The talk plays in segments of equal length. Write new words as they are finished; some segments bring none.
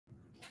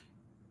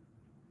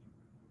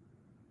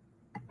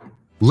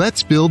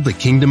Let's build the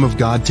kingdom of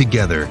God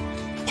together.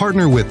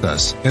 Partner with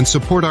us and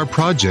support our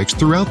projects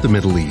throughout the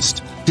Middle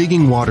East,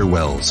 digging water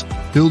wells,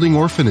 building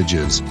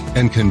orphanages,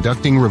 and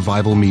conducting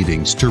revival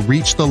meetings to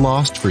reach the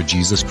lost for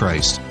Jesus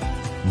Christ.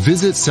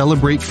 Visit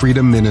Celebrate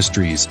Freedom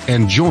Ministries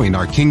and join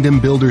our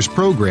Kingdom Builders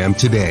program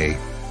today.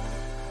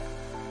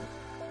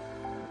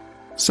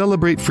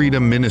 Celebrate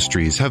Freedom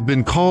Ministries have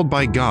been called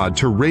by God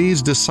to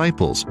raise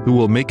disciples who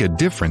will make a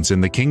difference in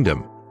the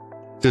kingdom.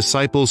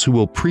 Disciples who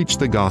will preach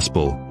the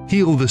gospel,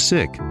 heal the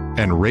sick,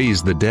 and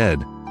raise the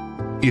dead.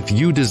 If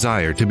you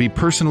desire to be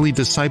personally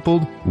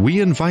discipled,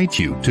 we invite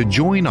you to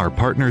join our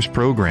Partners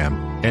program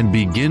and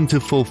begin to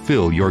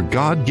fulfill your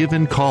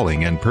God-given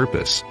calling and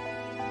purpose.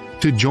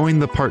 To join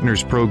the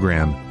Partners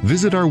program,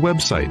 visit our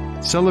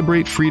website,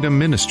 Celebrate Freedom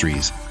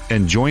Ministries,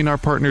 and join our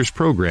Partners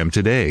program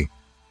today.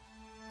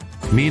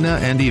 Mina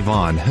and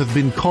Yvonne have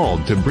been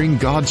called to bring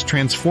God's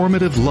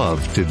transformative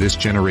love to this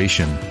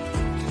generation.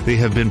 They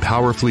have been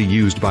powerfully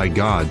used by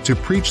God to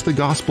preach the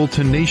gospel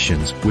to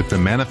nations with the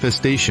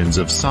manifestations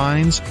of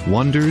signs,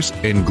 wonders,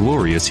 and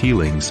glorious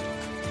healings.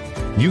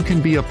 You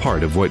can be a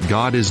part of what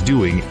God is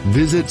doing.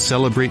 Visit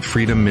Celebrate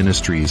Freedom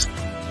Ministries.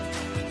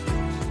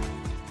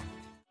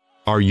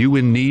 Are you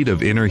in need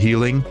of inner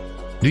healing?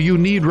 Do you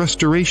need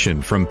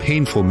restoration from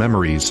painful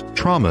memories,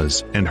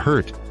 traumas, and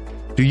hurt?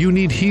 Do you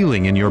need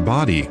healing in your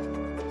body?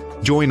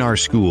 Join our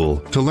school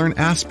to learn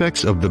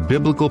aspects of the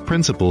biblical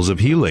principles of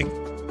healing.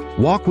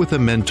 Walk with a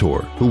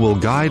mentor who will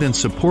guide and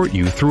support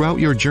you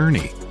throughout your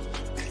journey.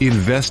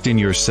 Invest in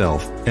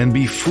yourself and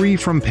be free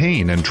from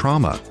pain and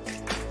trauma.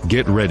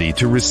 Get ready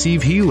to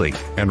receive healing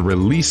and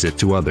release it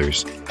to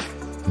others.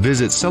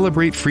 Visit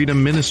Celebrate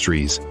Freedom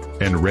Ministries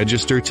and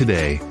register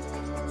today.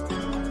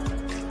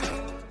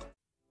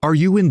 Are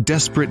you in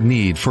desperate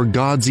need for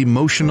God's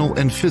emotional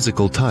and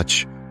physical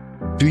touch?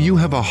 Do you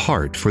have a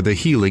heart for the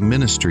healing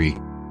ministry?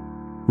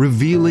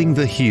 Revealing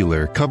the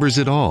Healer covers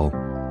it all.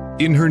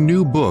 In her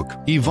new book,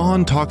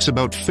 Yvonne talks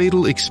about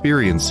fatal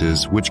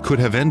experiences which could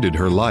have ended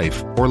her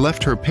life or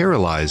left her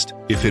paralyzed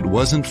if it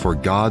wasn't for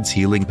God's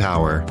healing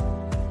power.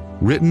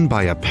 Written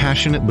by a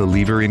passionate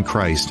believer in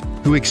Christ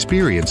who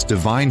experienced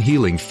divine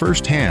healing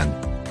firsthand,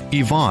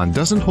 Yvonne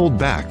doesn't hold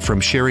back from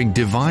sharing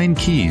divine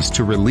keys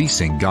to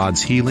releasing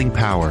God's healing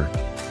power.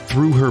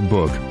 Through her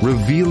book,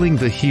 Revealing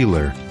the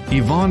Healer,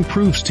 Yvonne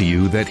proves to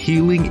you that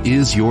healing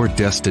is your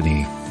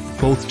destiny,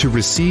 both to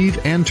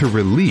receive and to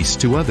release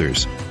to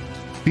others.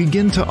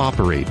 Begin to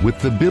operate with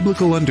the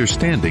biblical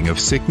understanding of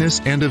sickness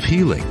and of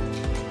healing.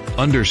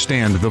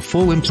 Understand the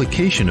full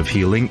implication of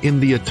healing in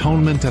the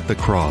atonement at the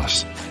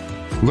cross.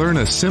 Learn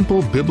a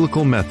simple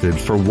biblical method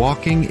for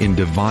walking in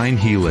divine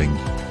healing.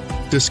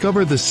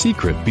 Discover the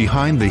secret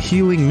behind the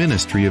healing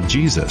ministry of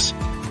Jesus.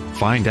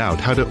 Find out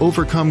how to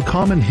overcome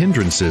common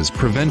hindrances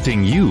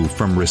preventing you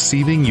from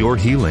receiving your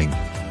healing.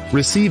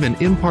 Receive an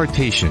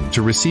impartation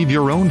to receive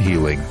your own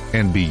healing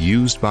and be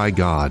used by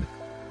God.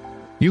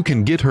 You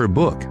can get her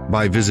book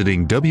by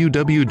visiting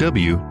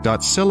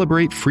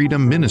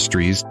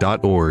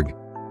www.celebratefreedomministries.org.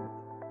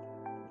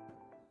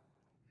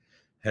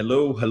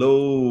 Hello,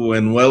 hello,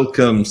 and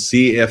welcome,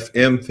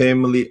 CFM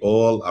family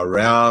all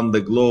around the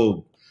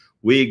globe.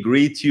 We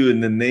greet you in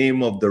the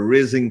name of the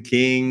risen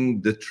King,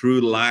 the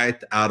true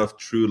light out of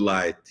true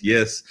light.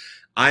 Yes,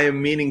 I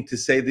am meaning to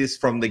say this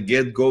from the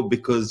get-go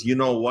because you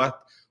know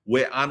what?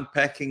 We're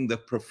unpacking the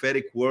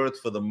prophetic word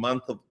for the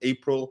month of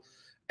April.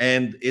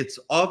 And it's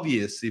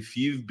obvious if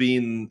you've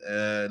been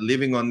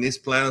living on this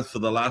planet for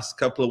the last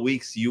couple of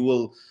weeks,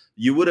 you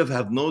would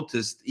have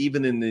noticed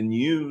even in the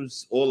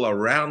news all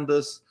around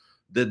us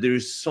that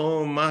there's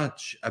so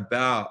much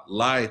about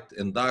light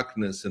and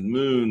darkness and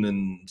moon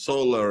and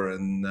solar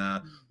and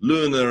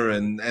lunar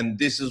and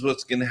this is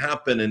what's going to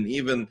happen, and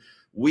even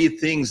weird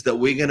things that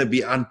we're going to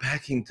be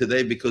unpacking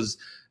today, because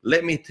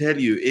let me tell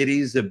you, it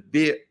is a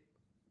bit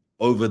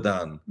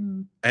overdone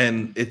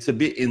and it's a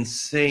bit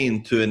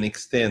insane to an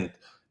extent.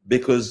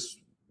 Because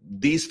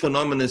these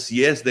phenomena,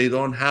 yes, they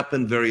don't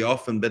happen very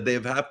often, but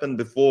they've happened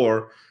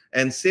before,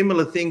 and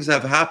similar things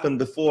have happened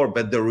before,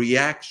 but the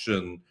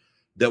reaction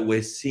that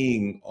we're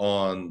seeing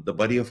on the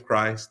body of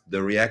Christ,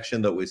 the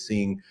reaction that we're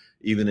seeing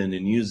even in the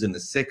news, in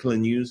the secular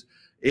news,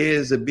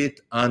 is a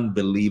bit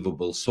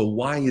unbelievable. So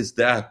why is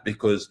that?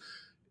 Because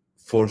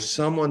for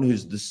someone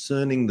who's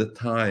discerning the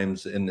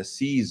times and the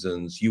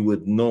seasons, you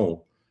would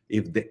know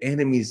if the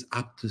enemy is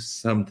up to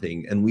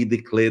something, and we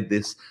declared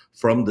this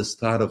from the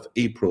start of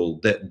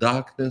April, that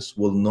darkness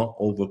will not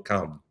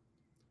overcome,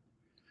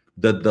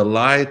 that the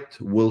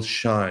light will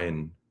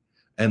shine,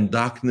 and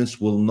darkness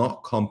will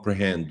not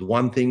comprehend.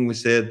 One thing we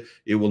said,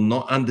 it will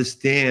not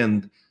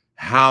understand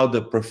how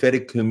the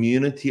prophetic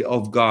community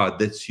of God,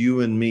 that's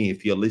you and me,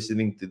 if you're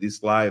listening to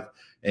this live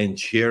and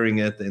sharing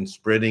it and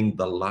spreading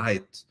the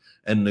light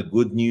and the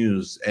good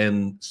news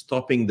and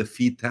stopping the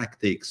fear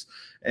tactics,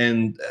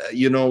 and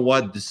you know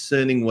what,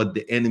 discerning what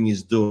the enemy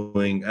is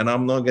doing. And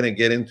I'm not going to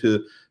get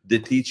into the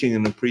teaching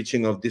and the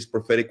preaching of this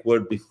prophetic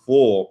word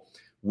before,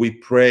 we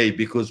pray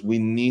because we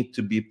need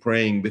to be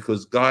praying,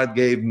 because God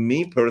gave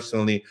me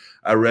personally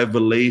a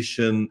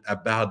revelation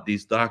about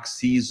these dark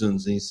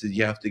seasons. And he said,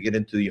 you have to get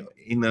into the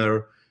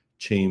inner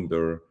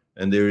chamber.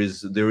 And there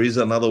is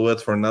another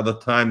word for another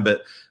time,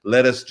 but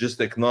let us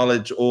just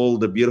acknowledge all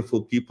the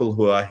beautiful people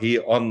who are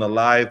here on the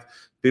live,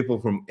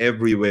 people from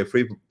everywhere,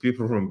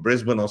 people from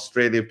Brisbane,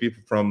 Australia,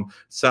 people from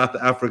South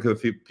Africa,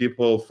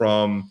 people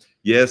from,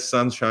 yes,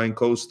 Sunshine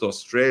Coast,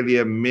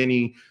 Australia,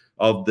 many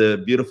of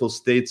the beautiful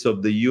states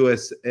of the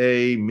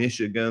USA,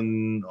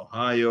 Michigan,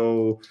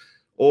 Ohio,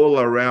 all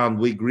around.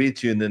 We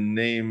greet you in the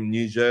name,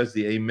 New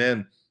Jersey,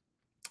 amen.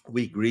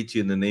 We greet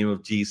you in the name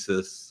of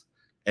Jesus.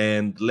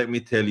 And let me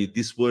tell you,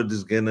 this word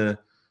is going to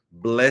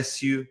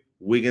bless you.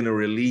 We're going to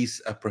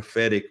release a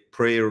prophetic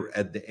prayer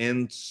at the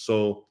end.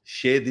 So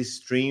share this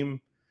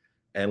stream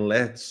and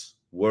let's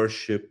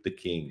worship the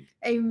King.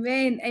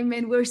 Amen.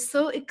 Amen. We're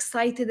so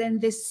excited,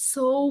 and there's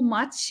so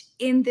much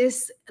in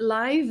this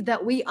live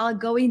that we are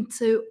going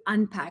to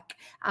unpack.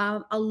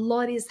 A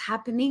lot is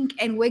happening,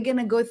 and we're going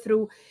to go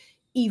through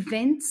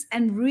events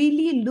and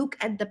really look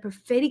at the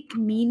prophetic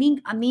meaning.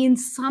 I mean,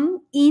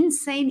 some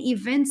insane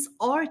events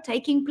are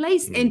taking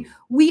place and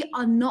we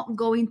are not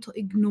going to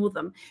ignore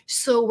them.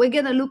 So we're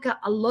going to look at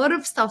a lot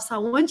of stuff. So I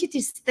want you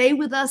to stay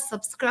with us,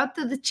 subscribe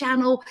to the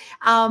channel.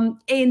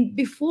 And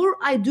before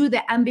I do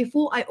that, and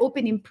before I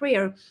open in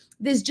prayer,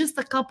 there's just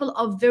a couple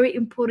of very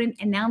important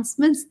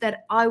announcements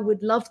that I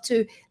would love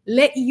to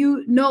let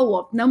you know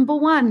of. Number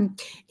one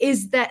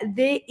is that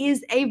there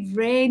is a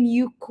brand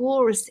new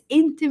course,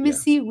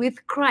 Intimacy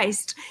with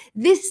Christ.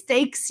 This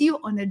takes you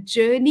on a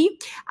journey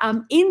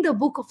in the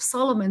book of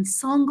Solomon,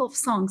 Song of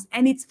Songs.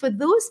 And it's for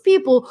those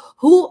people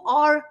who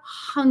are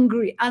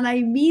hungry. And I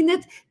mean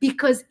it,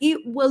 because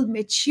it will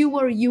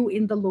mature you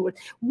in the Lord.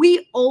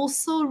 We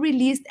also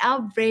released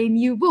our brand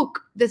new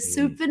book, The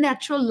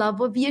Supernatural Love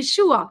of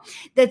Yeshua,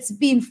 that's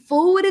been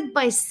forwarded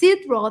by Sid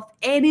Roth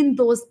and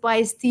endorsed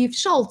by Steve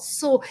Schultz.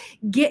 So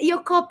get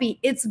your copy.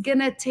 It's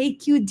gonna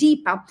take you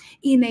deeper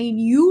in a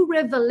new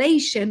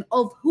revelation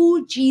of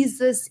who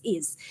Jesus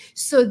is.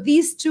 So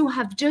these two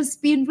have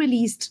just been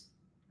released.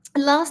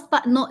 Last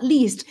but not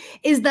least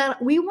is that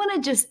we want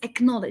to just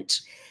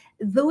acknowledge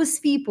those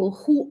people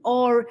who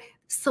are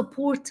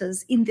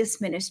supporters in this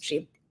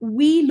ministry.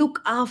 We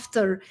look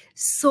after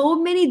so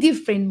many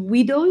different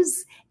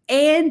widows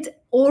and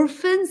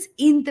orphans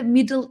in the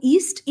Middle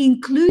East,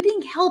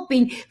 including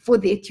helping for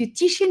their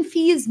tuition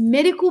fees,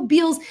 medical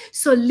bills.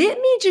 So let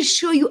me just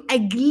show you a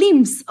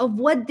glimpse of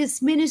what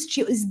this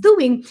ministry is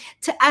doing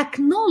to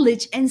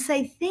acknowledge and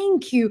say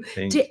thank you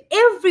to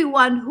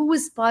everyone who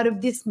is part of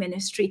this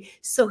ministry.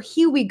 So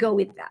here we go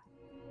with that.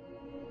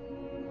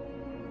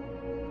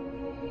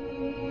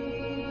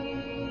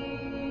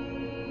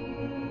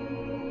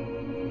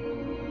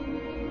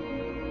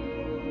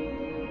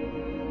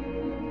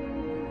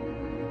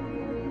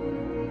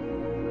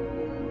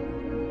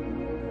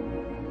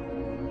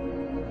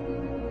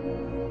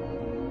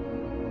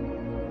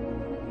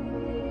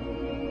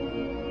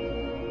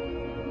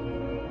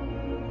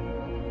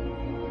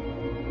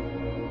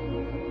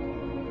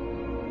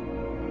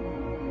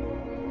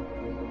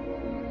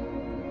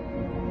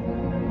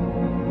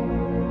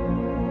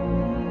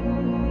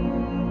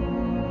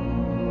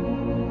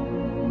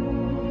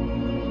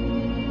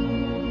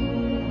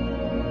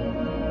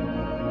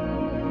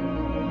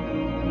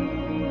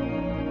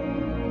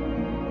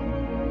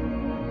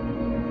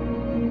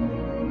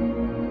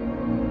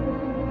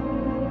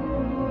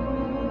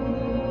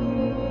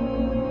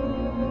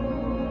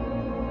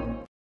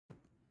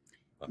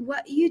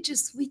 What you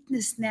just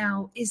witnessed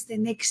now is the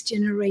next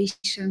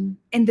generation.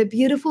 And the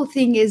beautiful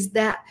thing is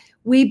that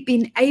we've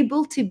been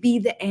able to be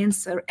the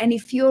answer. And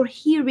if you're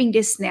hearing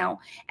this now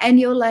and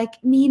you're like,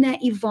 Nina,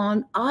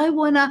 Yvonne, I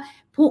want to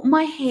put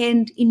my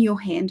hand in your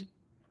hand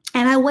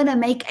and I want to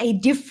make a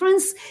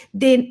difference,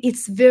 then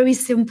it's very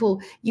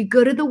simple. You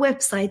go to the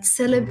website,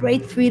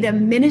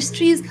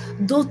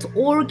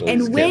 celebrateFreedomMinistries.org,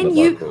 and when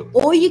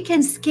you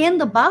can scan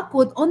the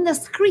barcode on the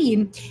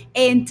screen,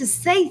 and to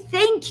say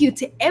thank you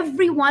to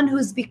everyone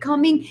who's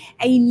becoming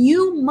a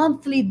new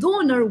monthly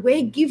donor.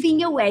 We're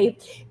giving away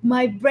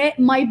my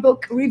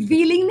book,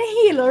 Revealing the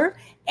Healer,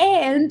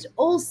 and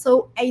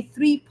also a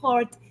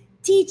 3-part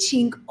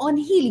teaching on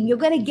healing. You're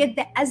going to get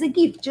that as a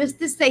gift, just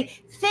to say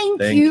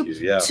thank you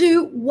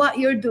to what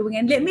you're doing.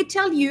 And let me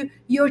tell you,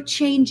 you're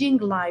changing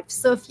lives.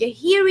 So if you're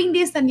hearing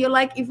this and you're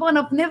like, Yvonne,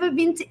 I've never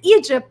been to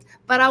Egypt,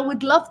 but I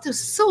would love to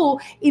sow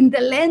in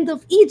the land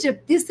of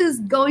Egypt, this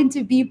is going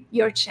to be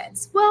your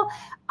chance. Well,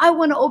 I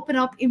want to open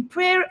up in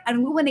prayer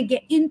and we want to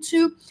get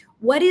into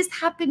what is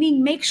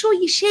happening. Make sure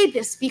you share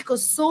this,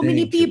 because so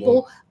many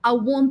people are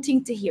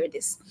wanting to hear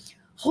this.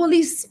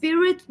 Holy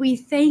Spirit, we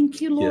thank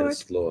you, Lord.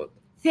 Yes, Lord.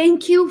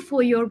 Thank you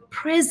for your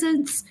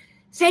presence.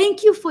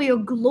 Thank you for your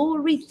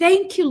glory.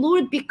 Thank you,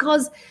 Lord,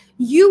 because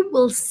you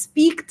will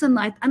speak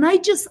tonight. And I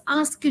just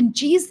ask in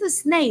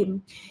Jesus'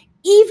 name,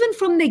 even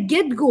from the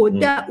get-go,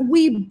 that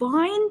we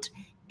bind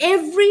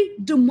every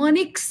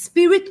demonic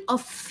spirit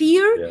of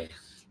fear,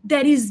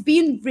 that is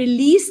being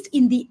released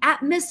in the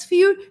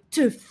atmosphere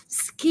to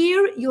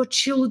scare your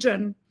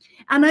children.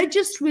 And I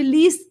just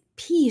release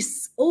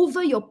peace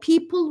over your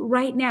people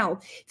right now.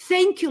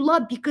 Thank you,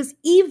 Lord, because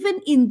even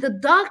in the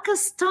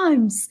darkest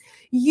times,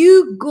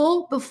 you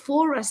go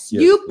before us.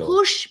 Yes, you Lord.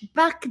 push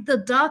back the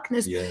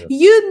darkness. Yes.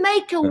 You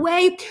make a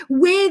way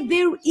where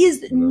there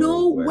is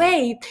no way.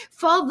 way.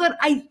 Father,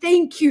 I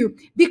thank you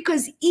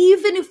because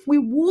even if we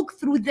walk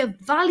through the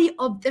valley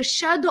of the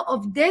shadow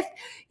of death,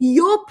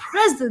 your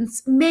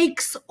presence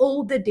makes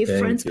all the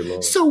difference. Thank you,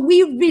 Lord. So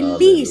we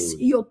release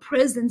Hallelujah. your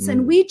presence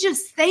and we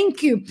just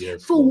thank you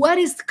Yes, for Lord. what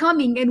is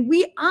coming. And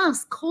we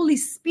ask, Holy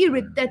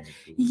Spirit, that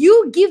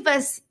you give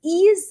us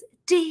ears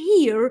to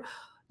hear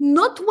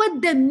not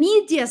what the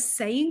media is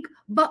saying,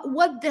 but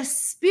what the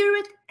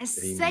Spirit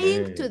is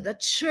saying to the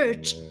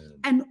church. Amen.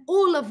 And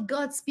all of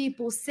God's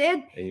people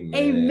said, Amen.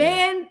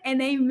 amen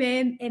and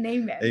amen and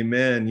amen.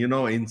 Amen. You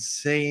know,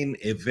 insane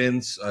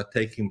events are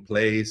taking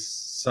place.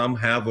 Some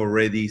have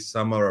already,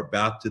 some are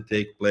about to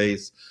take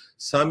place.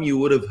 Some you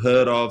would have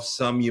heard of,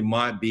 some you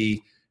might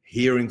be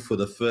hearing for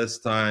the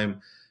first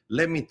time.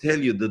 Let me tell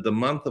you that the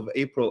month of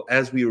April,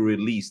 as we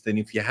released, and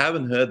if you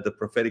haven't heard the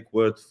prophetic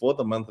word for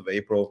the month of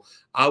April,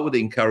 I would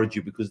encourage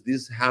you, because this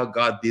is how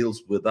God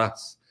deals with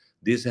us.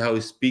 This is how he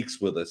speaks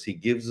with us. He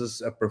gives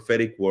us a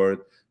prophetic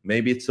word.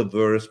 Maybe it's a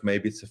verse,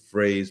 maybe it's a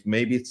phrase,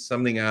 maybe it's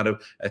something out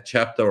of a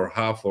chapter or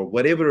half or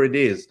whatever it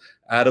is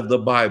out of the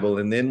Bible.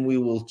 And then we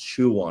will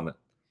chew on it.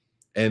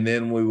 And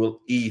then we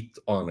will eat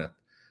on it.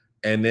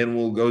 And then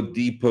we'll go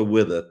deeper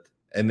with it.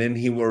 And then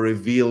he will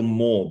reveal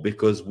more,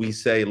 because we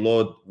say,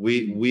 Lord,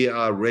 we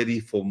are ready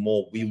for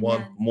more. We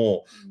want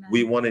more. Amen.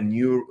 We want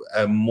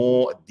a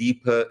more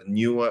deeper,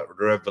 newer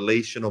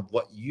revelation of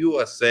what you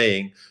are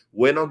saying.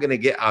 We're not going to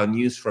get our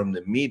news from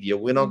the media.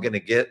 We're not going to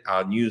get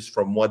our news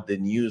from what the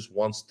news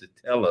wants to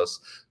tell us,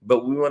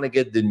 but we want to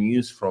get the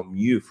news from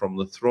you, from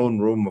the throne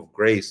room of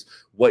grace,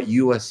 what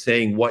you are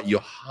saying, what your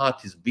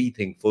heart is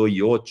beating for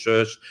your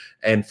church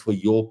and for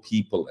your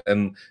people.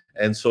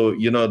 And so,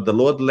 you know, the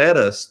Lord led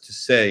us to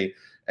say,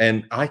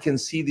 and I can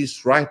see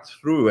this right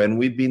through, and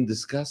we've been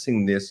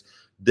discussing this,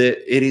 that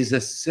it is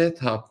a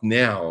setup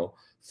now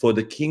for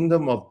the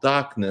kingdom of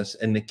darkness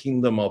and the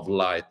kingdom of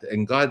light.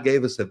 And God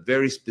gave us a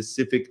very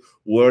specific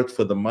word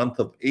for the month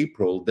of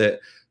April, that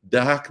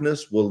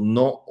darkness will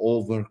not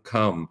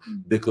overcome,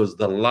 because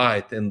the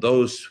light and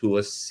those who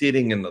are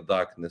sitting in the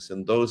darkness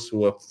and those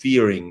who are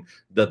fearing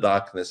the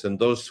darkness and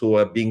those who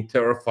are being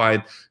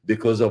terrified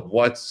because of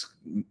what's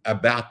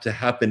about to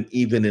happen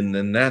even in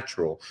the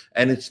natural.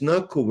 And it's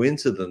no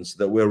coincidence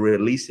that we're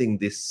releasing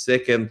this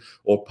second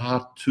or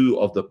part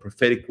 2 of the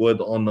prophetic word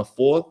on the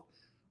 4th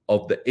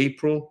of the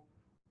April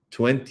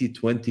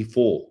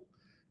 2024.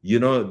 You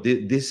know,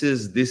 this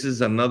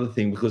is another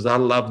thing, because I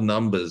love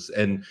numbers,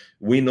 and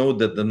we know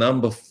that the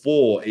number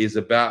 4 is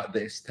about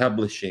the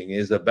establishing,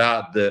 is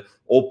about the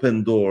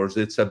open doors,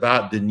 it's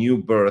about the new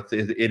birth.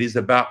 It is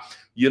about,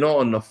 you know,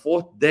 on the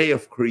 4th day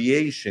of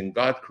creation,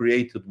 God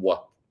created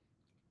what?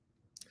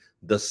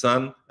 The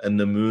sun and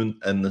the moon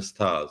and the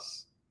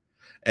stars.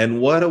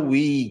 And what are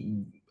we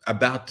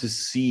about to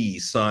see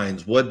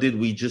signs? What did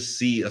we just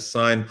see? A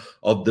sign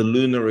of the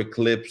lunar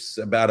eclipse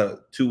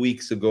about 2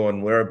 weeks ago,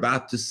 and we're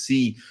about to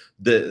see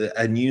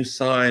a new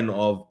sign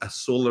of a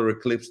solar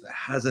eclipse that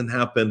hasn't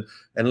happened.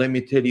 And let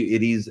me tell you,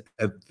 it is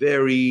a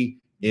very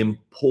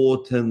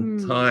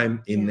important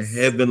time in the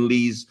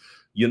heavenlies.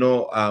 You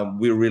know,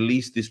 we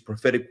released this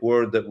prophetic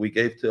word that we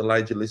gave to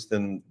Elijah List,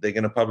 and they're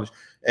going to publish.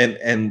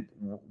 And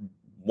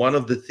one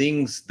of the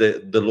things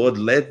that the Lord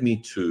led me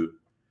to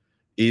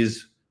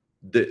is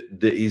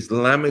the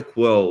Islamic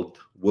world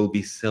will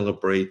be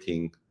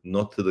celebrating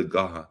not to the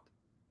God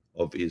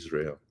of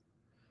Israel,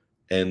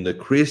 and the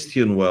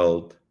Christian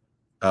world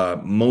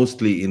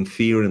mostly in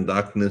fear and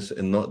darkness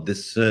and not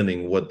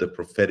discerning what the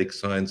prophetic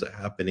signs are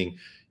happening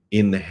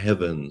in the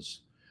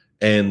heavens.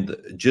 And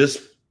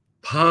just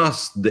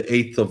past the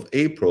 8th of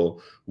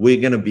April, we're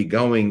going to be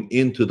going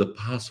into the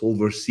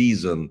Passover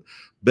season.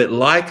 But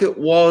like it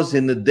was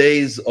in the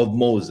days of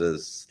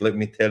Moses, let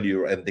me tell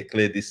you and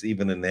declare this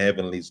even in the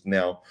heavenlies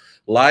now,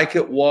 like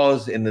it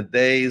was in the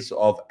days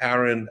of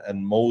Aaron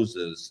and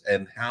Moses,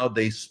 and how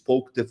they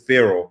spoke to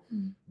Pharaoh,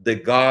 the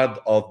God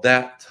of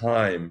that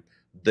time,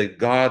 the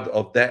God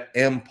of that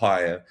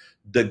empire,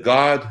 the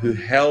God who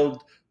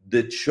held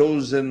the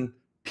chosen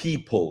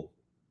people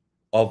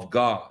of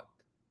God,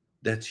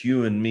 that's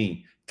you and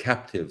me,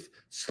 captive,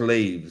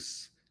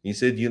 slaves. He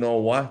said, you know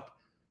what?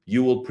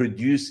 You will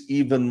produce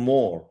even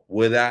more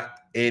without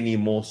any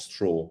more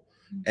straw.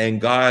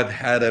 And God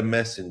had a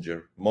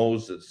messenger,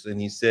 Moses, and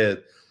he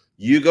said,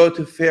 you go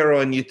to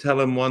Pharaoh and you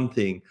tell him one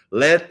thing: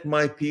 let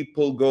my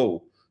people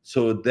go,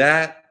 so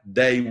that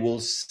they will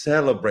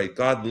celebrate.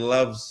 God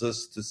loves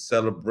us to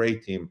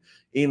celebrate him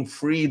in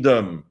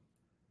freedom.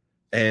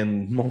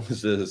 And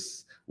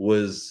Moses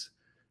was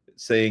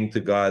saying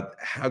to God,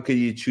 how can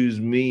you choose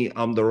me?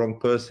 I'm the wrong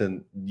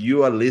person.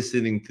 You are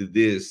listening to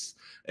this,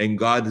 and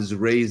God is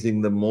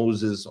raising the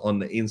Moses on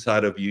the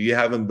inside of you. You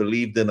haven't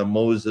believed in a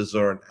Moses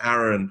or an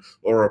Aaron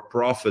or a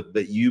prophet,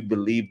 but you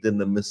believed in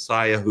the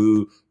Messiah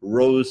who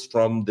rose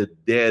from the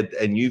dead,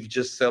 and you've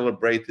just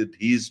celebrated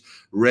his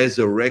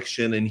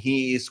resurrection, and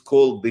he is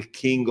called the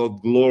King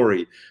of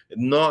Glory,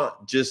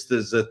 not just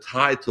as a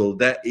title.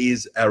 That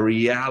is a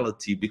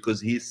reality,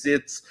 because he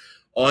sits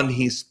on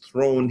his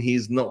throne.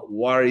 He's not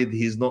worried,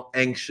 he's not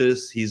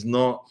anxious, he's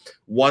not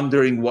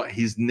wondering what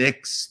his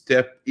next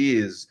step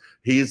is.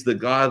 He is the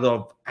God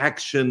of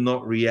action,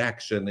 not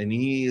reaction, and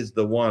he is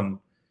the one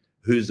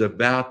who's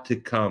about to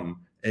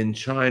come and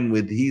shine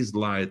with his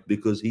light,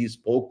 because he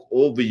spoke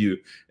over you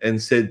and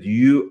said,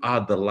 you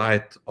are the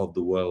light of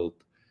the world.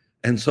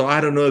 And so I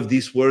don't know if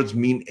these words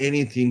mean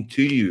anything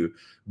to you,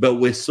 but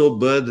we're so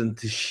burdened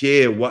to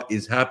share what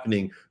is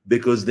happening,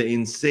 because the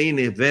insane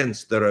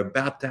events that are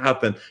about to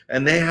happen,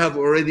 and they have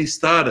already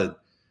started,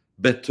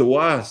 but to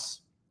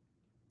us,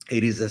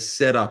 it is a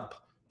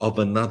setup of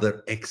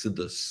another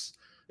Exodus.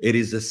 It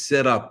is a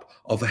setup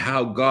of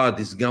how God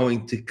is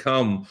going to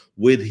come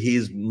with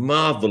his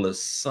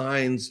marvelous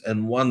signs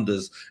and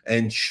wonders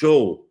and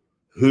show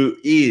who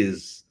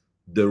is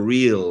the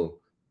real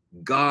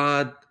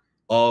God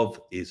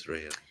of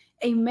Israel.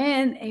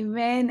 Amen,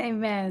 amen,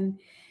 amen.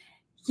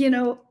 You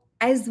know,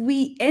 as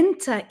we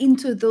enter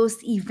into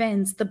those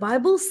events, the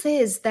Bible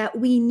says that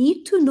we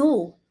need to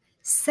know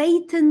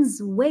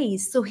Satan's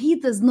ways so he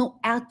does not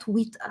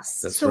outwit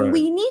us. That's so right.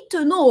 we need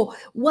to know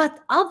what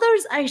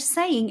others are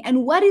saying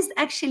and what is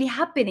actually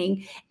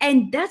happening,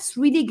 and that's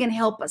really going to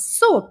help us.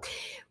 So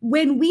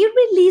when we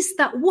release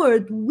that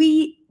word,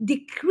 we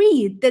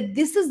decreed that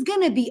this is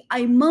going to be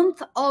a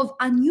month of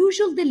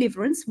unusual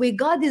deliverance, where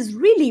God is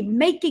really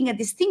making a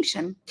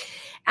distinction.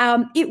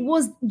 It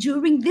was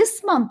during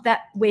this month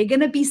that we're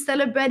going to be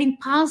celebrating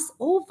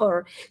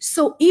Passover.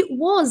 So it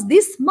was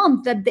this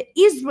month that the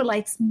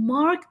Israelites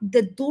marked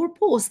the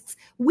doorposts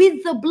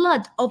with the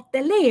blood of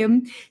the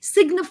lamb,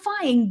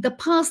 signifying the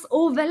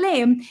Passover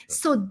lamb.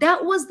 So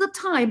that was the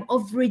time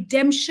of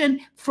redemption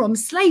from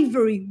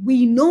slavery.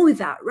 We know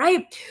that,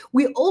 right?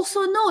 We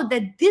also know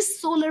that this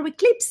solar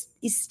eclipse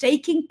is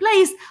taking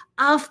place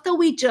after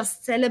we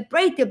just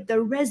celebrated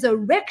the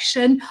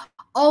resurrection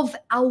of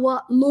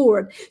our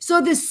Lord.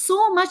 So there's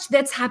so much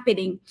that's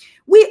happening.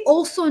 We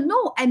also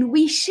know, and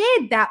we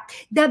shared that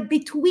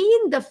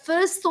between the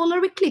first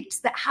solar eclipse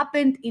that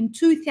happened in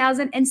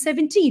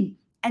 2017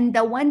 and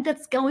the one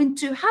that's going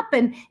to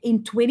happen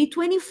in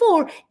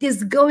 2024,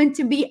 there's going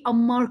to be a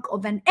mark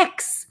of an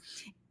X.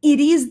 It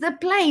is the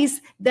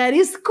place that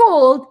is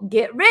called,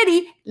 get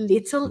ready,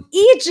 Little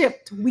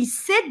Egypt. We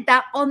said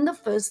that on the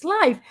first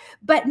live,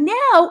 but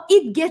now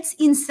it gets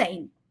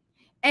insane.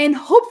 And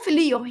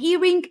hopefully you're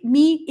hearing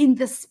me in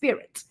the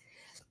spirit.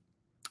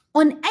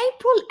 On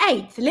April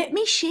 8th, let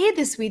me share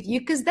this with you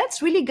because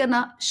that's really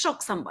gonna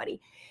shock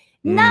somebody.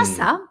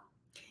 NASA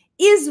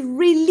is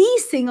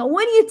releasing, I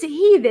want you to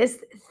hear this,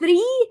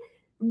 3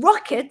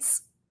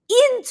 rockets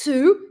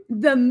into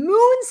the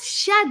moon's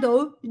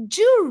shadow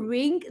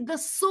during the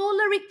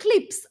solar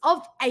eclipse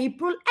of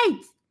April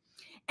 8th.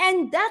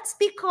 And that's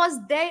because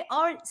they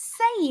are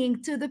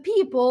saying to the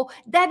people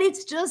that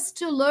it's just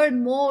to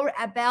learn more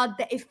about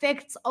the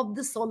effects of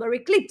the solar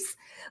eclipse.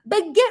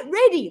 But get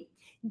ready.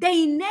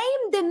 They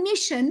named the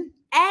mission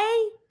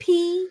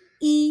APEP.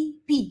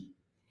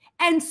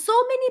 And so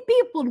many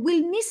people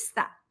will miss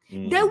that.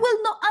 They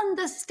will not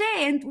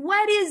understand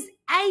what is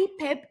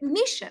APEP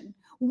mission.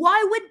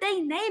 Why would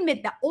they name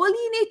it that? All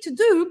you need to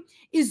do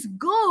is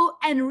go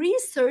and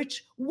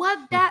research what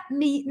that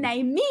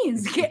name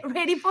means. Get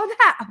ready for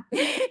that.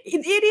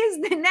 It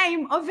is the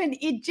name of an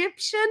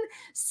Egyptian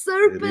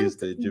serpent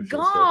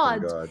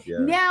god. Yeah.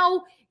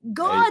 Now,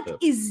 God APEP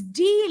is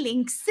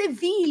dealing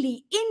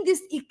severely in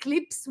this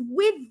eclipse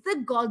with the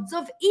gods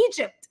of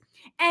Egypt.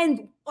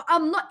 And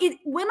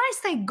when I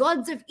say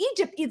gods of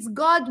Egypt, it's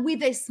God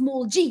with a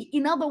small g.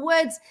 In other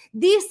words,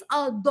 these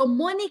are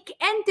demonic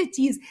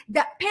entities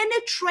that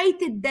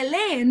penetrated the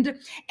land,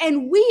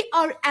 and we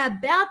are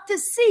about to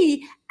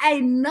see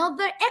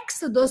another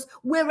Exodus.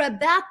 We're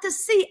about to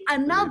see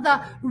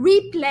another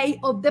replay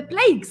of the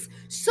plagues.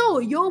 So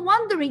you're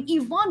wondering,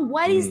 Yvonne,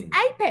 what is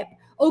APEP?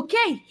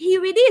 Okay,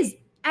 here it is.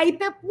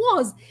 APEP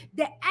was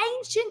the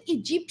ancient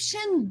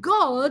Egyptian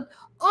god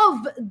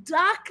of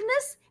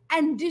darkness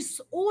and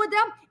disorder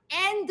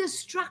and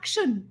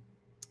destruction.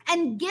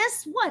 And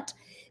guess what?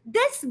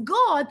 This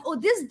god or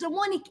this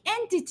demonic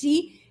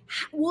entity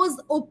was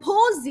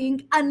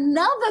opposing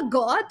another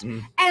god,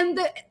 and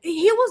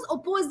he was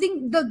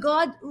opposing the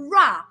god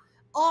Ra,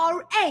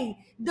 R-A,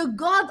 the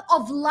god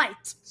of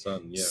light.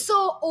 Sun, yeah.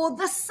 So, or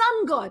the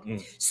sun god.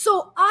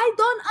 So I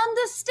don't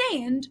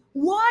understand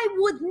why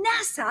would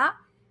NASA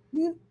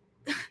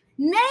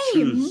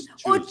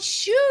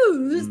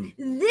choose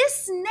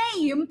this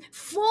name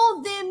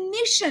for their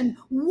mission.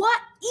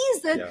 What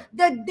is it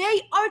that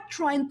they are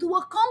trying to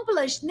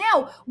accomplish?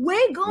 Now,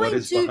 we're going what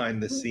is to...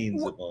 behind the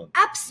scenes, Yvonne?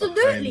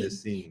 Absolutely. Behind the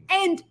scenes.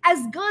 And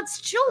as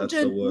God's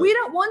children, we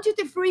don't want you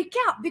to freak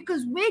out,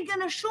 because we're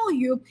going to show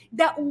you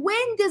that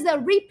when there's a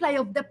replay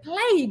of the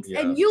plagues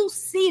and you'll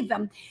see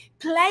them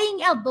playing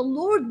out, the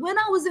Lord, when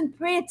I was in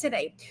prayer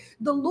today,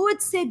 the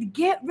Lord said,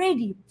 get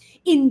ready.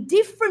 In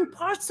different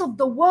parts of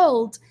the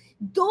world,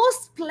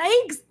 those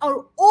plagues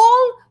are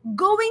all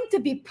going to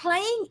be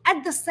playing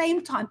at the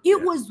same time.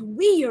 It was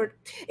weird.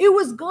 It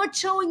was God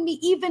showing me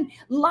even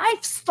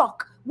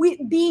livestock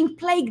being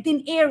plagued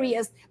in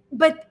areas.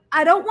 But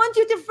I don't want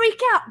you to freak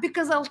out,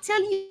 because I'll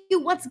tell you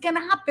what's going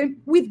to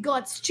happen with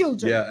God's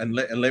children. Yeah, and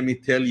let me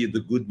tell you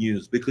the good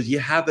news, because you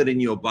have it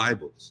in your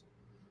Bibles.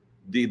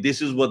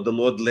 This is what the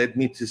Lord led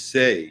me to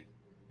say,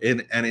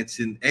 and it's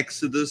in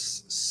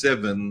Exodus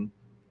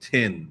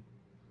 7:10.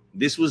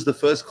 This was the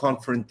first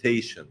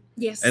confrontation.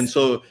 Yes. And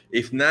so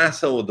if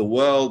NASA or the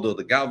world or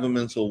the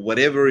governments or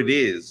whatever it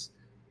is,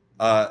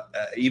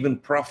 even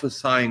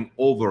prophesying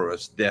over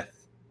us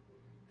death,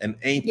 an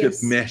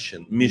ancient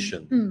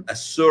mission, a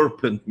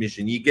serpent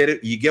mission. You get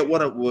it? You get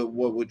what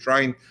we're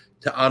trying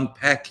to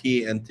unpack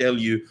here and tell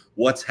you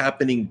what's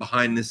happening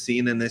behind the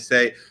scene. And they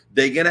say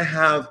they're going to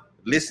have,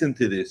 listen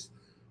to this,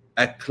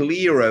 a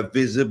clearer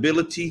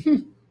visibility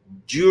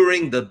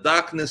during the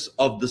darkness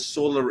of the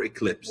solar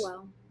eclipse.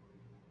 Wow.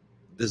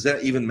 Does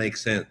that even make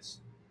sense?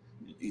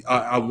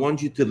 I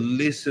want you to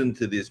listen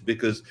to this,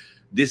 because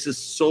this is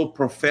so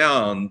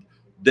profound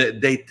that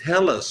they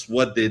tell us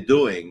what they're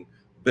doing,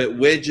 but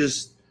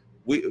it's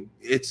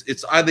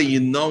either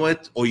you know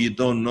it or you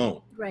don't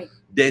know. Right.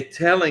 They're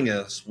telling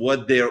us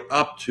what they're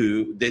up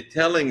to. They're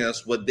telling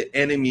us what the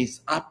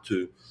enemy's up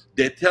to.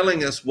 They're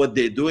telling us what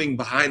they're doing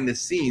behind the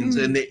scenes,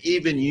 and they're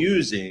even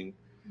using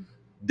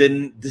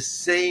the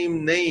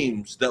same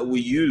names that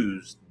we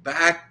used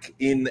back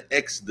in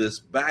Exodus,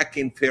 back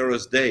in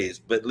Pharaoh's days.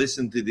 But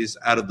listen to this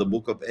out of the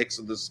book of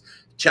Exodus,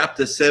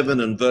 chapter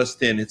 7 and verse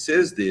 10. It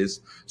says this: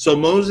 so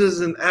Moses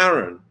and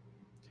Aaron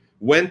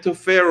went to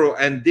Pharaoh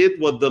and did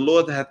what the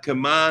Lord had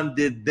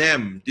commanded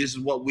them. This is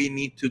what we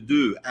need to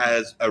do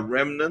as a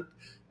remnant,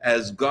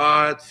 as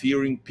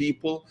God-fearing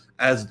people,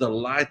 as the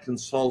light and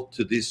salt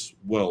to this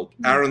world.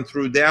 Aaron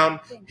threw down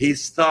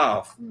his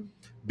staff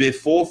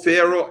before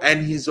Pharaoh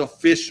and his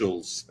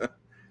officials,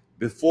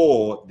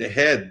 before the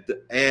head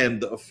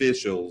and the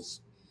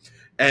officials,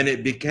 and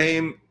it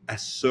became a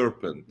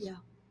serpent. Yeah.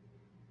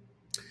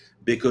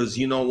 Because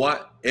you know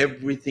what?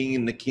 Everything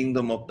in the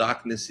kingdom of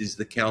darkness is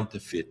the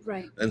counterfeit.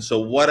 Right. And so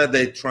what are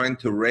they trying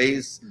to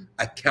raise?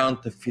 A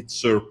counterfeit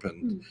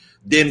serpent.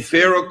 Then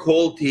Pharaoh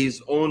called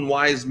his own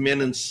wise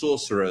men and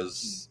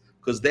sorcerers,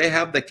 because they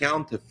have the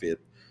counterfeit.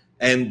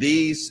 And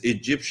these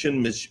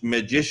Egyptian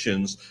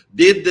magicians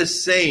did the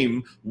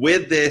same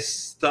with their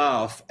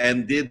staff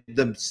and did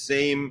the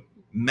same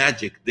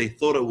magic. They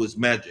thought it was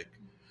magic.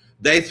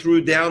 They threw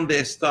down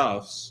their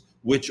staffs,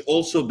 which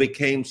also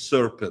became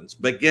serpents.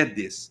 But get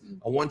this,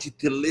 I want you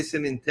to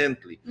listen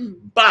intently.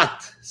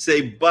 But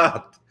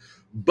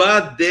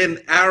then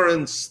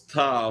Aaron's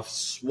staff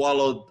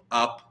swallowed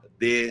up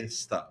their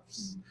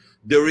staffs.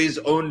 There is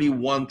only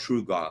one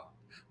true God.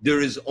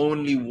 There is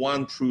only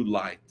one true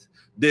light.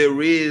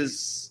 There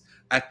is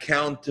a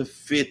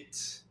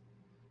counterfeit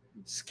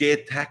scare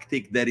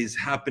tactic that is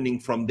happening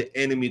from the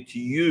enemy to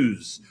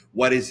use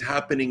what is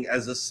happening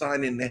as a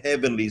sign in the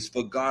heavenlies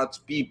for God's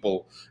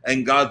people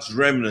and God's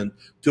remnant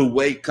to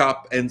wake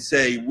up and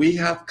say, we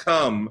have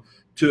come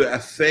to a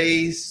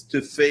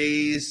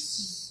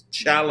face-to-face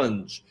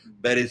challenge,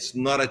 but it's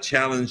not a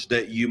challenge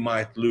that you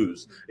might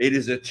lose. It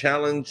is a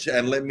challenge,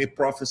 and let me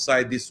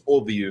prophesy this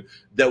over you,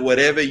 that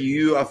whatever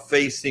you are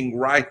facing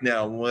right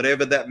now,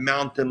 whatever that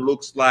mountain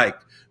looks like,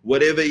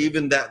 whatever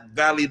even that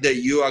valley that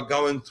you are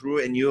going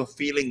through and you're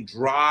feeling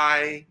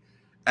dry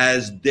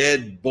as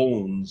dead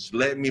bones,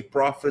 let me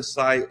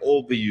prophesy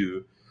over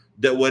you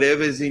that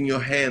whatever is in your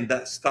hand,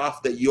 that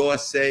stuff that you're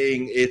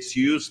saying it's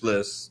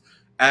useless,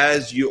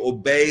 as you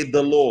obey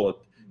the Lord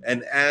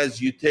and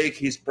as you take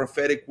his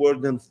prophetic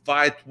word and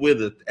fight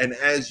with it, and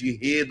as you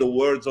hear the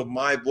words of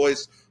my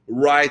voice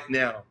right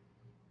now,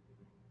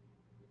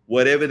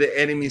 whatever the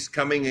enemy is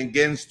coming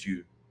against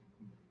you,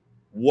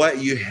 what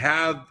you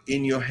have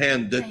in your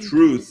hand, the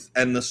truth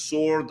and the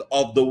sword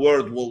of the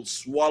word will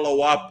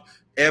swallow up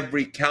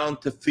every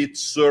counterfeit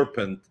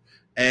serpent.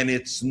 And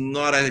it's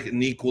not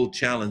an equal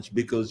challenge,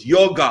 because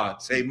your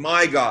God, say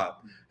my God,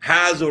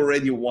 has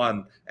already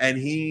won, and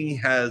he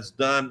has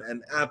done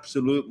an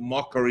absolute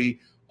mockery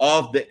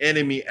of the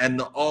enemy and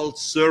the old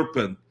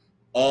serpent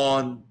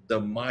on the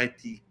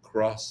mighty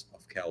cross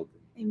of Calvary.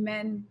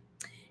 Amen.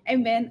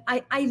 Amen.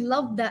 I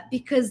love that,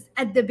 because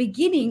at the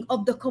beginning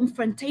of the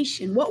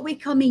confrontation, what we're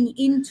coming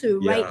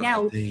into right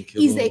now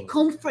is a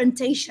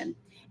confrontation.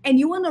 And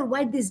you want to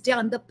write this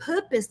down. The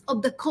purpose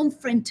of the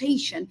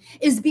confrontation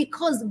is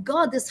because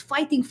God is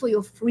fighting for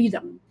your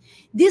freedom.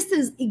 This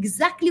is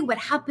exactly what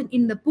happened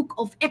in the book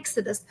of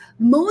Exodus.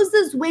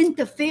 Moses went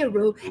to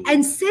Pharaoh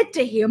and said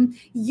to him,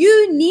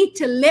 you need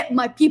to let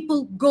my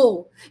people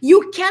go.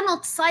 You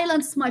cannot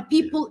silence my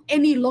people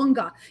any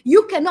longer.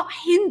 You cannot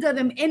hinder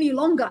them any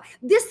longer.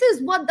 This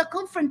is what the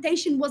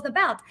confrontation was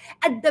about.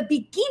 At the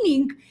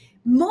beginning,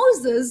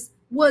 Moses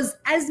was,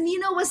 as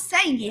Mina was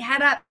saying, he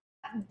had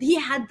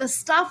the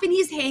staff in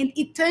his hand,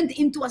 it turned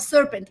into a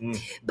serpent.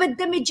 But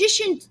the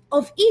magicians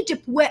of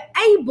Egypt were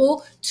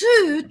able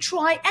to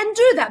try and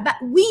do that. But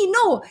we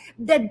know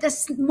that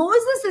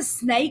Moses'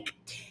 snake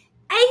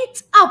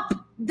ate up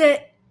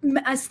the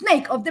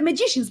snake of the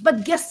magicians.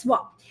 But guess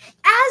what?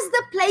 As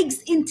the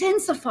plagues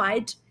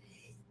intensified,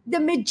 the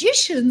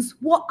magicians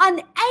were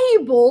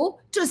unable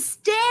to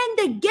stand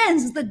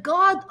against the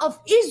God of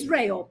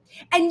Israel.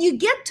 And you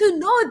get to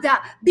know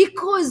that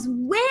because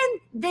when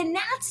the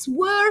gnats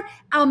were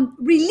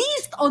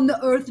released on the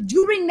earth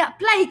during that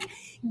plague,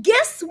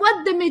 guess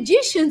what the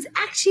magicians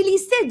actually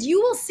said?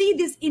 You will see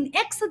this in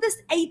Exodus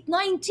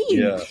 8:19.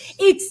 Yes.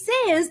 It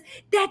says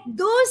that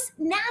those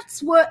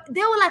gnats were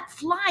like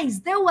flies.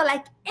 They were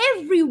like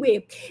everywhere.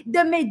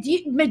 The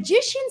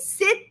magician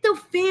said to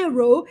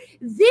Pharaoh,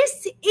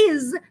 this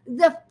is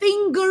the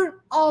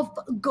finger of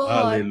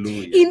God.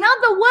 Hallelujah. In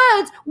other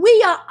words,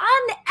 we are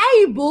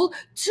unable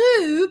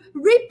to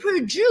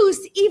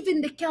reproduce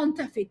even the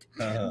counterfeit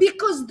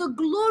because the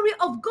glory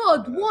of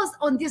God was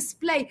on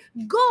display.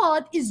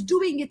 God is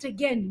doing it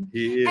again.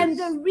 And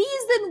the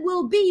reason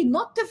will be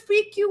not to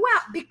freak you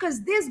out,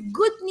 because there's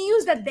good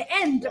news at the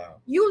end.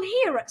 Wow. You'll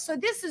hear it. So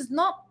this is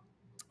not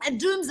a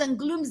dooms and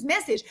glooms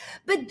message,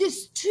 but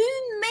there's too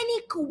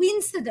many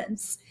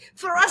coincidences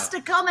for us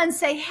to come and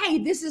say, hey,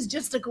 this is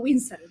just a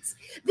coincidence.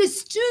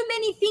 There's too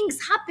many things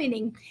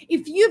happening.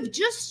 If you've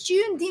just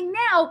tuned in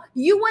now,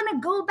 you want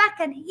to go back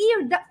and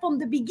hear that from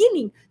the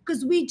beginning,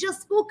 because we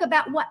just spoke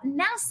about what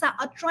NASA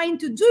are trying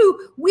to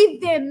do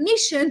with their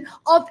mission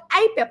of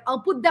APEP.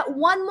 I'll put that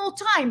one more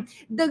time.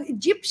 The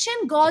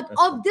Egyptian god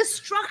of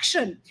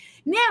destruction.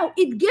 Now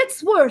it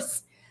gets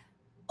worse.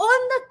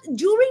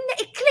 During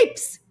the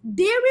eclipse,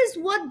 there is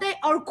what they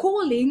are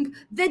calling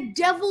the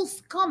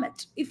devil's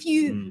comet. If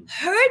you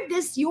heard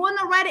this, you want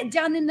to write it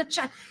down in the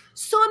chat.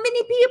 So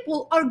many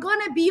people are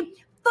going to be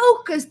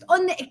focused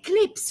on the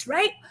eclipse,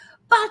 right?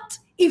 But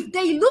if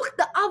they look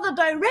the other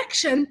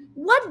direction,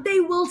 what they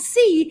will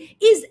see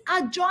is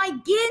a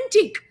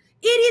gigantic,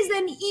 it is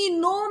an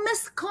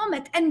enormous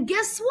comet. And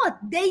guess what?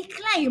 They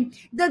claim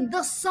that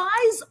the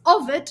size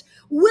of it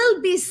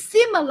will be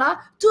similar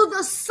to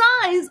the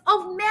size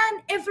of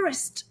Mount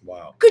Everest.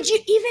 Wow. Could you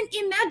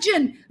even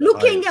imagine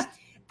looking at,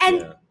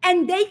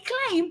 and they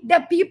claim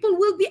that people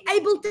will be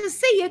able to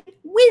see it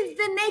with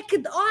the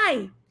naked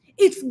eye.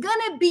 It's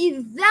gonna be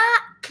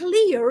that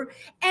clear,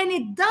 and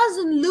it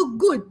doesn't look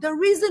good. The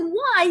reason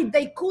why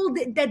they called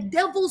it the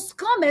devil's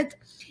comet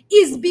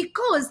is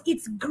because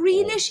it's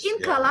greenish in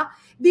color,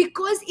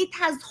 because it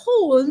has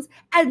horns,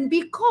 and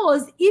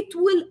because it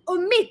will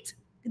emit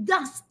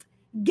dust,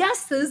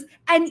 gases,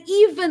 and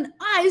even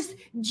ice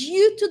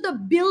due to the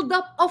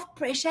buildup of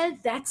pressure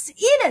that's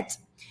in it.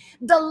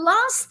 The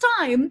last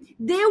time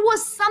there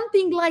was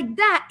something like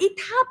that, it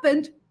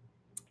happened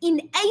in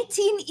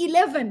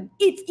 1811.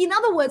 In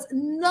other words,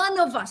 none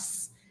of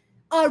us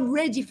are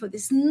ready for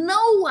this.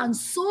 No one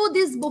saw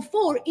this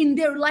before in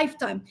their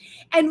lifetime.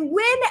 And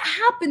when it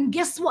happened,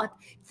 guess what?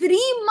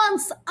 3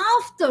 months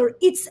after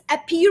its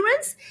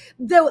appearance,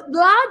 the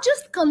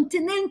largest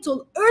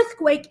continental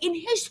earthquake in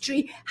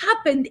history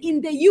happened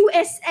in the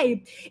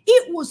USA.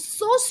 It was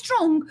so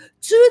strong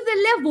to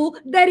the level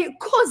that it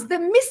caused the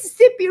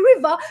Mississippi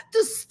River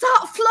to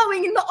start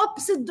flowing in the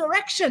opposite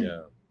direction.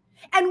 Yeah.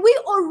 And we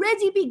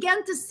already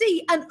began to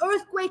see an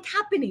earthquake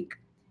happening.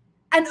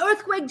 An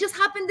earthquake just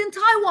happened in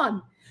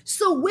Taiwan.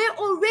 So we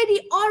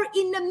already are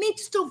in the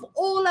midst of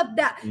all of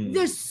that.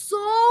 There's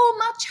so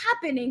much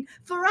happening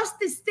for us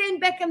to stand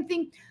back and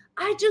think,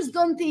 I just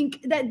don't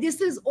think that this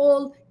is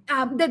all,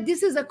 that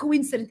this is a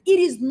coincidence. It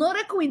is not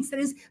a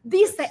coincidence.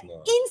 These are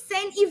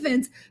insane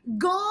events.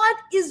 God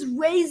is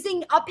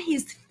raising up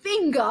his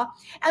finger.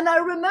 And I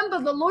remember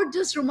the Lord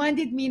just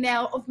reminded me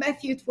now of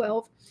Matthew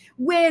 12,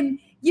 when,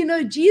 you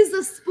know,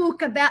 Jesus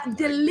spoke about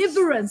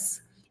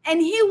deliverance. And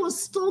he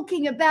was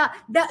talking about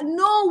that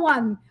no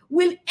one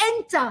will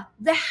enter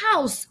the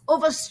house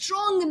of a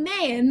strong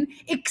man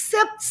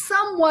except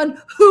someone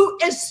who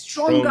is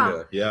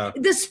stronger. Yeah.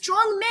 The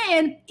strong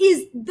man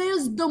is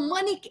those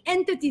demonic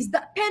entities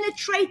that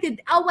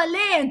penetrated our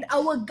land,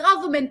 our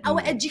government,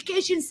 our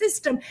education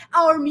system,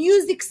 our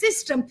music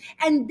system,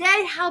 and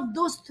they have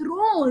those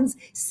thrones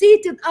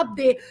seated up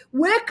there.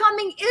 We're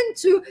coming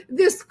into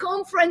this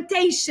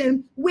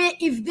confrontation where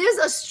if there's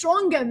a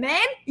stronger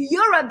man,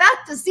 you're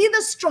about to see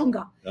the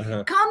stronger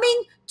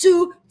coming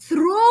to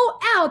throw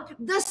out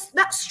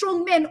that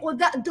strong man or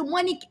that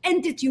demonic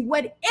entity,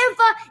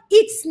 whatever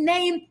its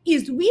name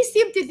is. We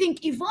seem to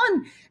think,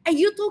 Yvonne, are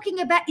you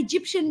talking about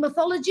Egyptian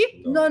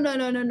mythology?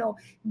 No.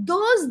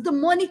 Those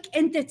demonic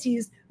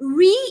entities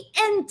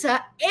re-enter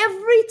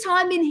every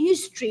time in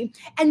history,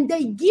 and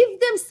they give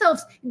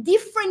themselves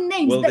different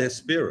names. Well, they're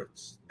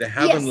spirits. They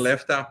haven't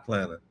left our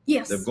planet.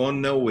 Yes. They've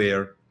gone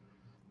nowhere.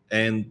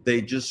 And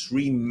they just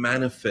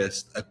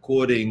re-manifest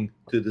according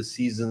to the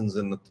seasons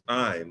and the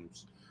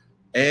times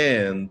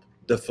and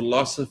the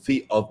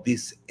philosophy of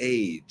this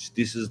age.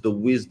 This is the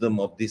wisdom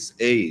of this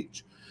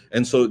age.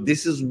 And so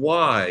this is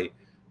why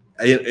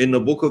in the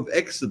book of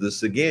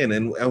Exodus again,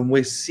 and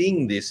we're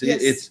seeing this,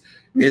 it's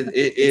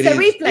a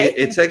replay.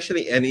 It's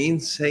actually an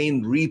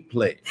insane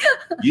replay.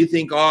 You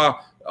think,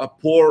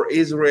 poor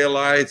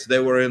Israelites, they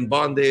were in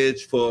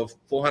bondage for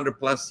 400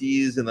 plus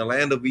years in the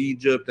land of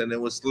Egypt, and they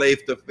were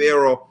slaves to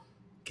Pharaoh.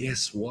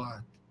 Guess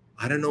what?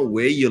 I don't know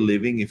where you're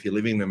living, if you're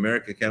living in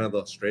America, Canada,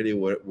 Australia,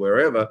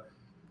 wherever.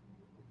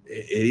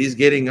 It is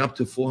getting up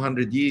to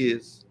 400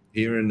 years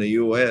here in the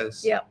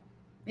US. Yeah.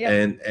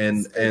 And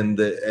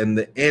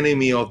the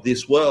enemy of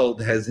this world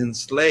has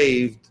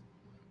enslaved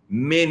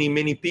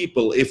many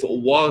people. If it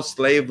was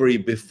slavery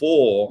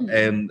before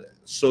and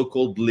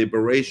so-called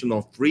liberation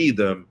or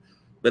freedom,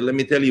 but let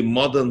me tell you,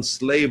 modern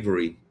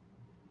slavery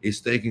is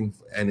taking,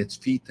 and it's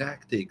fear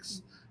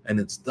tactics, and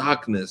it's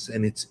darkness,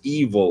 and it's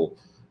evil,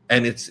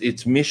 and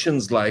it's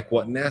missions like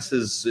what NASA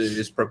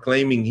is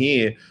proclaiming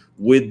here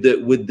with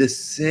the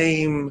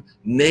same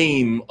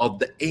name of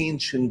the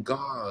ancient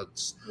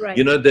gods. Right.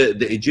 You know,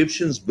 the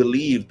Egyptians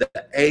believed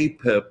that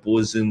Apep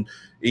was in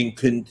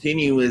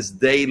continuous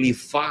daily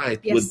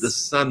fight with the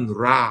sun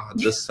Ra,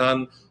 the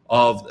son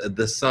of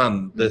the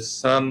sun, the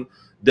sun.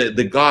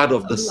 The God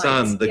of the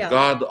sun, the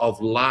God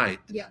of light,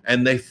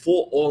 and they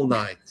fought all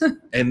night.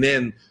 And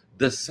then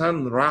the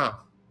sun Ra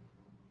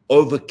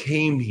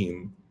overcame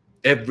him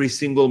every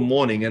single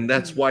morning, and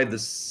that's why the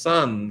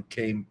sun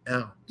came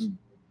out.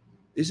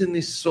 Isn't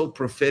this so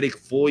prophetic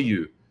for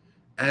you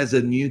as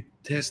a New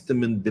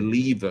Testament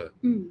believer?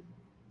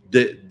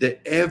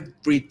 That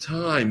every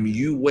time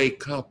you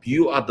wake up,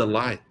 you are the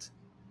light,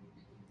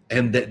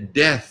 and that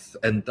death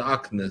and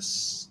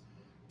darkness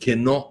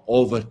cannot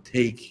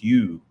overtake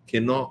you,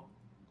 cannot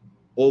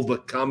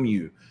overcome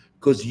you,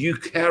 because you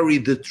carry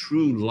the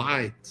true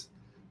light,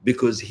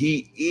 because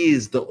he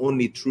is the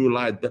only true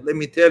light. But let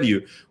me tell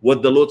you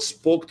what the Lord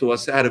spoke to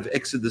us out of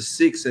Exodus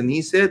 6, and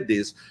he said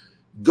this,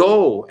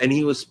 go, and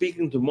he was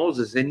speaking to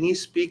Moses, and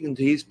he's speaking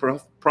to his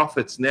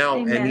prophets now.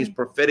 Amen. And his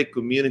prophetic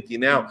community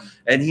now,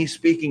 and he's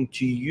speaking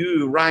to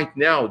you right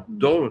now.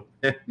 Don't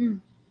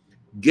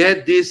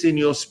get this in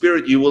your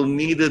spirit. You will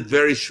need it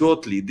very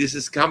shortly. This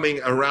is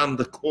coming around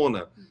the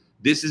corner.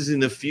 This is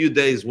in a few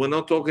days. We're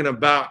not talking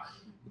about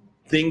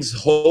things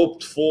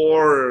hoped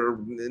for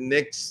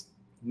next,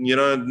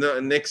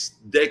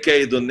 next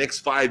decade or next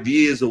 5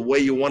 years, or where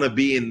you want to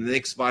be in the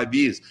next 5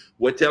 years.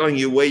 We're telling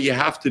you where you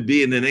have to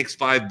be in the next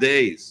 5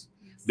 days,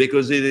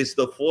 because it is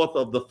the fourth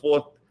of the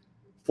fourth,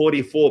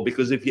 44.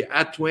 Because if you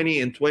add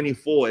 20 and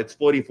 24, it's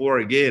 44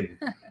 again.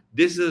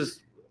 This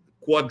is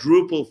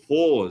quadruple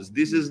fours.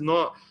 This is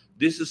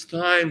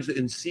times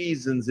and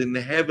seasons in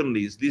the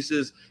heavenlies. This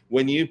is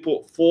when you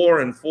put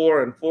 4 and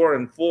 4 and 4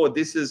 and 4.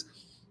 This is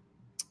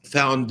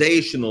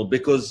foundational,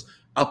 because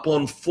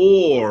upon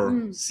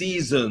 4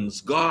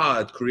 seasons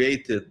God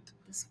created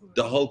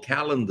the whole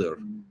calendar.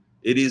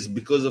 It is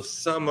because of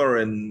summer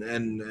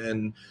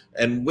and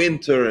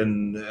winter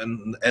and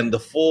the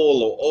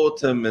fall or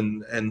autumn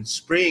and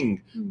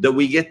spring that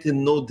we get to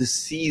know the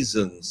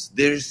seasons.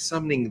 There's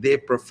something there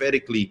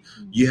prophetically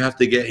you have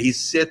to get. He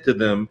said to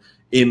them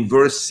in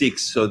verse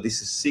 6, so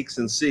this is 6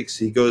 and 6,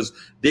 he goes,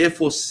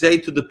 therefore say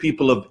to the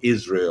people of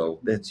Israel,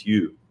 that's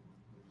you.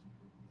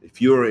 If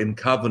you're in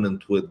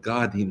covenant with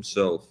God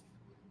himself,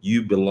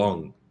 you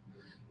belong.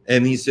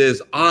 And he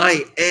says,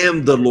 I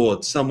am the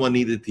Lord. Someone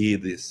needed to hear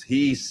this.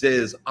 He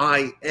says,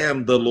 I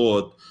am the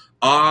Lord.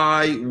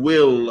 I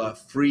will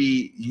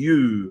free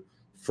you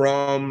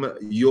from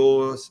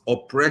your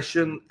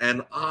oppression,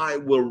 and I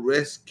will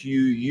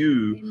rescue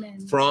you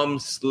from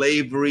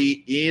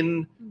slavery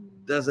in...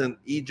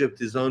 Egypt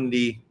is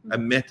only a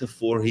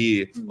metaphor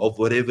here of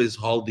whatever is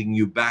holding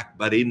you back.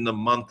 But in the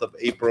month of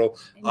April,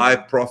 I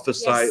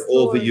prophesy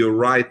over you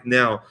right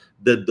now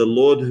that the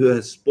Lord who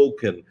has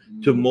spoken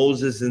to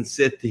Moses and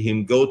said to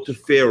him, go to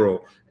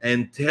Pharaoh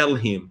and tell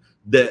him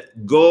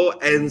that go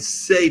and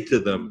say to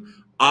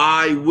them,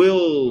 I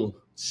will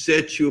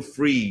set you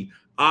free.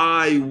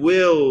 I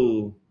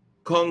will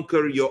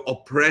conquer your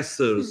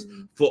oppressors,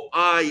 for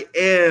I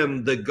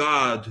am the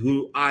God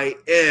who I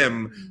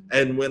am.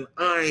 And when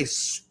I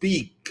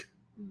speak,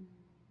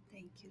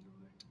 thank you,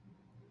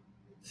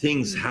 Lord,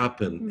 things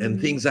happen,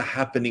 and things are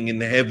happening in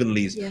the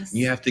heavenlies.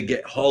 You have to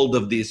get hold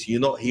of this.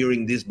 You're not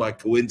hearing this by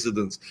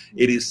coincidence.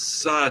 It is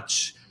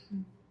such,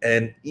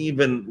 and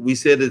even we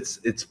said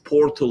it's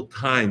portal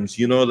times,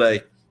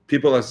 like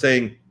people are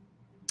saying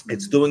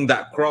it's doing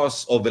that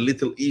cross of a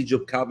little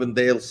Egypt,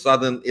 Carbondale,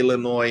 Southern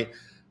Illinois,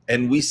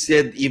 And we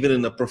said even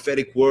in a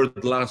prophetic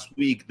word last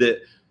week that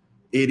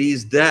it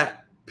is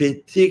that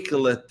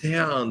particular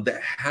town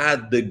that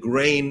had the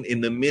grain in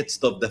the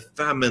midst of the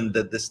famine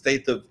that the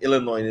state of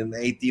Illinois in the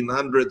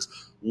 1800s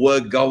were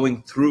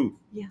going through.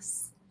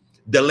 Yes.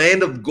 The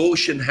land of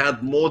Goshen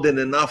had more than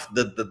enough.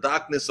 That the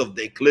darkness of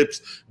the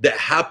eclipse that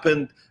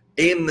happened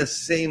in the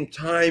same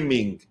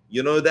timing.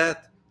 You know that?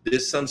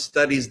 There's some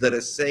studies that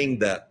are saying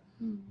that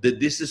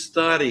this is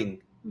starting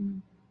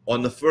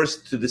on the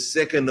 1st to the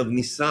 2nd of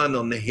Nisan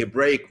on the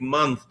Hebraic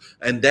month.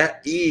 And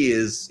that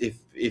is,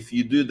 if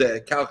you do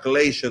the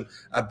calculation,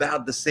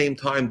 about the same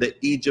time that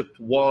Egypt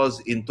was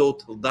in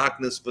total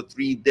darkness for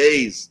 3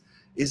 days.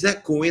 Is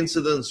that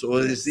coincidence,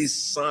 or is these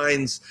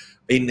signs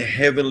in the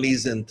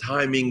heavenlies and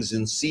timings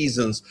and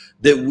seasons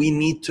that we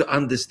need to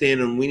understand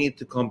and we need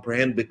to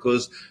comprehend?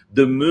 Because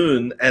the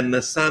moon and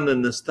the sun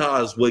and the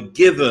stars were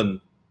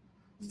given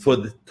for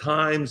the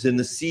times and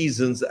the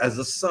seasons as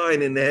a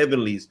sign in the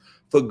heavenlies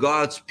for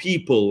God's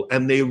people,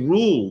 and they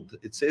ruled.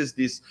 It says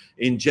this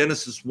in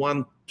Genesis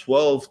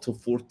 1:12 to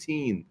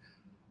 14.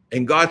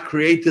 And God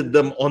created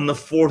them on the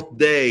 4th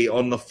day,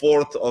 on the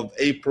 4th of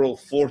April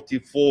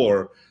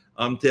 44.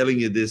 I'm telling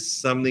you, there's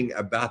something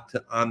about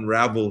to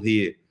unravel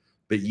here.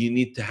 But you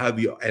need to have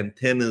your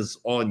antennas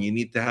on. You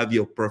need to have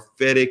your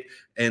prophetic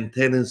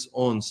antennas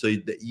on so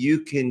that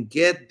you can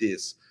get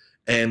this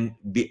and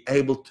be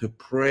able to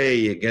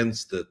pray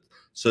against it,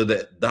 so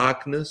that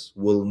darkness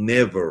will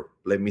never,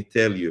 let me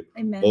tell you,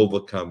 Amen.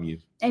 overcome you.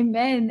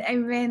 Amen.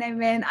 Amen.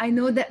 Amen. I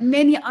know that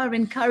many are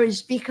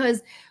encouraged,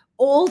 because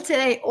all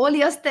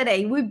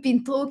yesterday, we've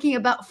been talking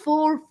about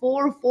 4,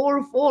 4,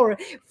 4, 4,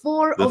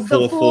 4 The of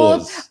the 4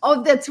 4th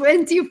of the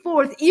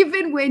 24th.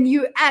 Even when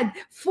you add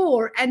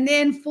 4 and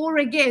then 4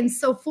 again,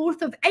 so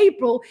 4th of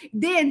April,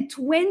 then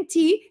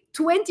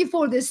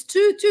 24. There's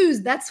 2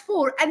 2s, that's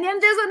 4, and then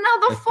there's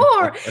another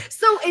 4.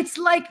 So it's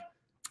like,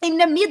 in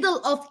the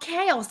middle of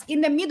chaos, in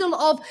the middle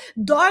of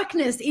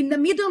darkness, in the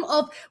middle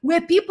of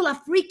where people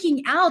are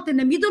freaking out, in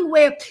the middle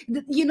where,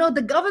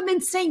 the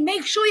government's saying,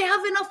 make sure you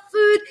have enough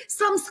food.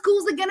 Some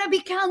schools are going to be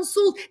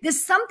canceled.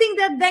 There's something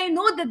that they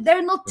know that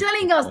they're not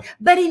telling us.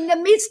 But in the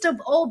midst of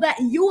all that,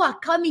 you are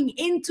coming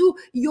into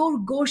your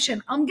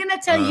Goshen. I'm going to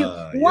tell you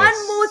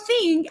one more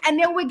thing, and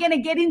then we're going to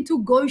get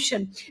into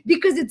Goshen,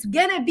 because it's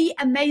going to be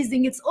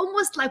amazing. It's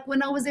almost like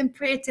when I was in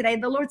prayer today,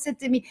 the Lord said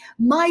to me,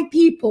 my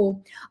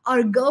people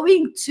are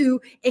going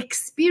to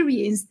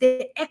experience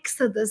the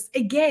Exodus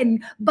again,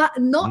 but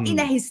not in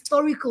a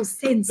historical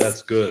sense.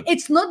 That's good.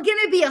 It's not going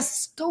to be a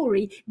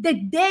story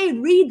that they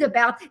read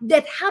about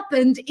that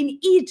happened in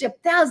Egypt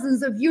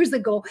thousands of years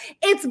ago.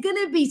 It's going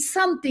to be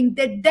something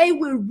that they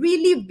will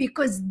relive,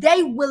 because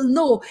they will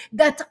know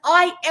that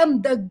I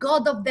am the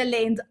God of the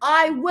land.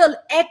 I will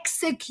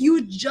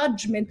execute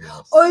judgment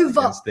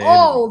over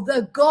all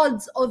the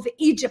gods of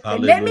Egypt.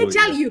 And let me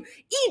tell you,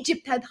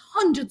 Egypt had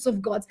hundreds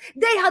of gods.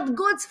 They had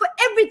gods for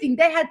everything.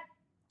 They had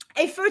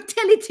a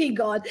fertility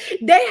god,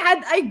 they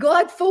had a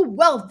god for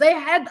wealth, they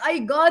had a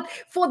god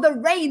for the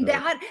rain, they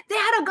had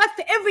a god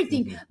for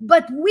everything.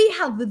 But we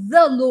have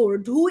the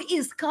Lord who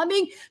is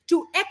coming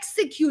to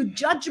execute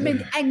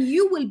judgment, and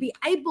you will be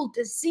able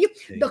to see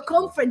the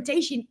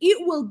confrontation.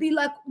 It will be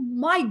like,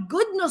 my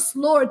goodness,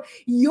 Lord,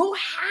 your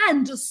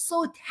hand is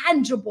so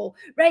tangible,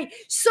 right?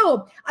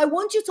 So I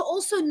want you to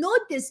also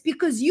note this,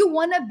 because you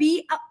want to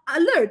be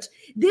alert.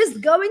 There's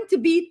going to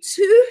be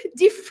 2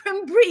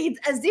 different breeds,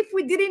 as if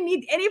we didn't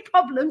need any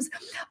problems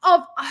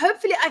of,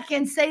 hopefully I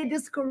can say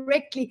this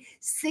correctly,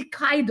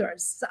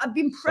 cicadas. So I've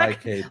been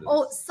practicing.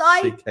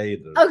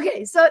 Cicadas.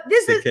 Okay, so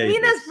this is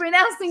Nina's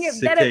pronouncing it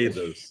better.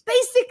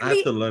 Basically, I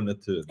have to learn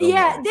it too.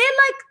 Yeah, they're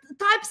like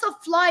types of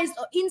flies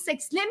or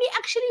insects. Let me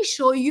actually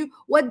show you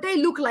what they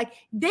look like.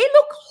 They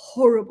look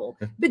horrible,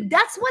 but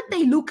that's what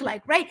they look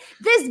like, right?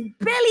 There's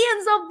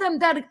billions of them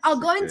that are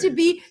going to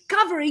be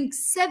covering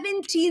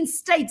 17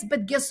 states.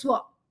 But guess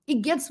what?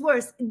 It gets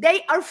worse.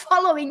 They are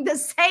following the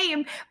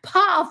same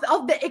path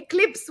of the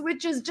eclipse,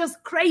 which is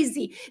just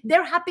crazy.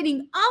 They're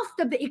happening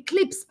after the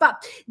eclipse,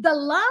 but the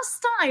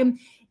last time,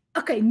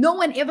 okay, no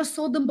one ever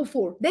saw them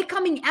before. They're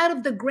coming out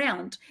of the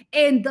ground.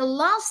 And the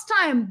last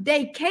time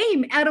they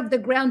came out of the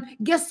ground,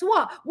 guess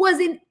what? Was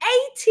in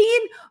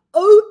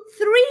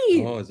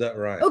 1803. Oh, is that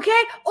right?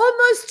 Okay,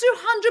 almost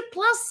 200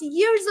 plus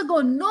years ago.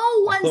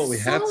 No one saw we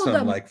had some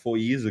them. Like 4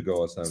 years ago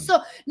or something.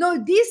 So, no,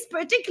 these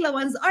particular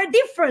ones are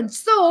different.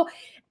 So,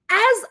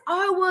 as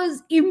I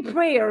was in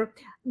prayer,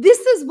 this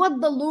is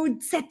what the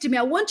Lord said to me.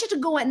 I want you to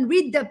go and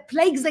read the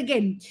plagues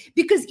again,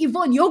 because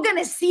Yvonne, you're going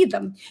to see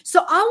them.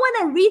 So I want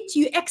to read to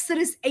you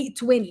Exodus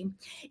 8:20.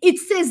 It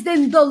says,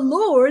 then the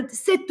Lord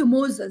said to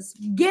Moses,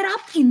 get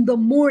up in the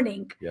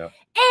morning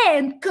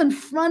and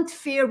confront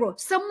Pharaoh.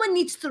 Someone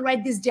needs to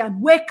write this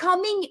down. We're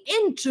coming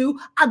into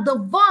a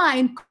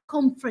divine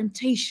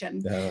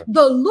confrontation.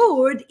 The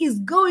Lord is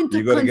going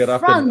to confront. Get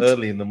up in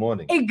early in the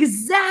morning.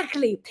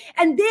 Exactly.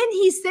 And then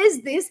he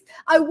says this,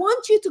 I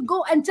want you to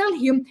go and tell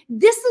him,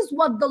 this This is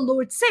what the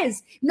Lord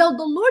says. Now,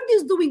 the Lord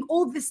is doing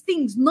all these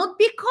things not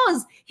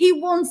because he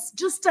wants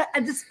just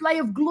a display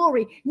of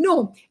glory.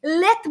 No,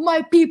 let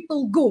my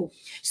people go.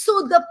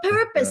 So the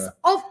purpose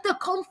of the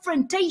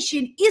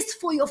confrontation is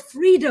for your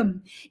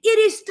freedom. It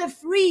is to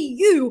free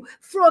you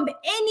from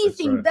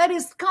anything that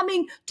is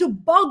coming to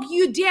bog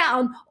you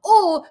down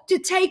or to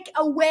take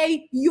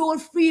away your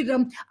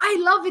freedom. I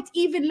love it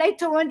even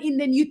later on in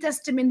the New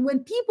Testament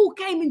when people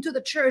came into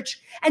the church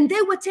and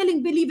they were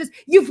telling believers,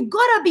 you've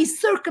got to be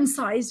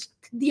circumcised.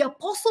 The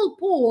Apostle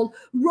Paul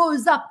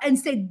rose up and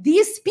said,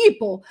 these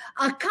people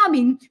are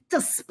coming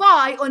to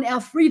spy on our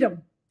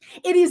freedom.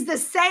 It is the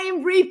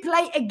same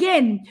replay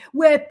again,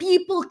 where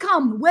people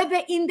come,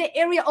 whether in the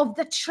area of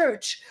the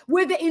church,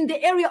 whether in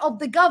the area of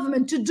the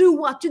government, to do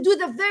what? To do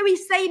the very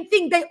same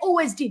thing they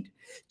always did,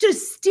 to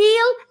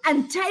steal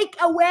and take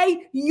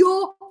away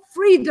your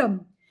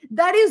freedom.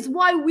 That is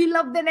why we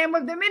love the name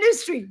of the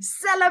ministry.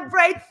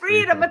 Celebrate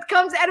freedom. It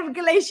comes out of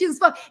Galatians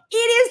 5. It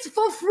is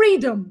for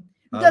freedom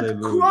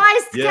that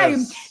Christ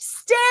came.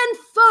 Stand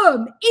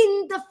firm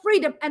in the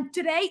freedom. And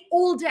today,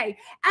 all day,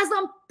 as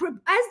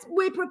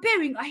we're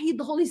preparing, I hear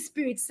the Holy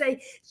Spirit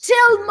say,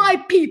 tell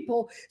my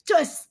people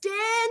to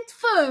stand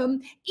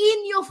firm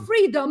in your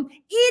freedom.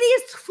 It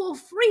is for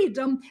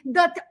freedom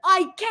that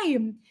I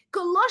came.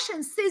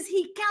 Colossians says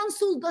he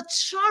canceled the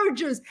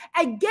charges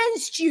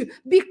against you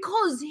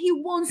because he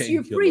wants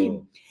you free.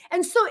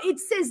 And so it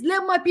says,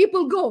 let my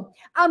people go.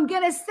 I'm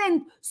going to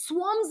send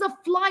swarms of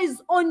flies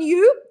on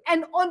you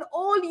and on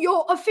all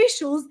your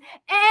officials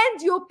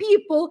and your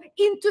people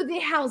into the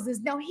houses.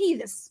 Now hear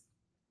this.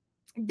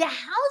 The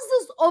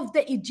houses of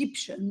the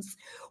Egyptians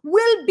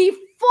will be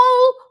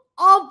full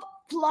of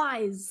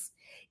flies.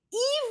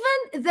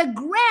 Even the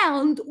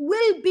ground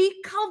will be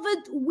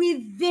covered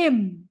with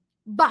them.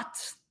 But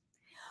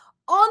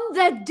on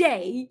that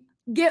day,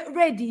 get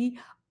ready,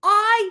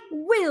 I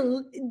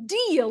will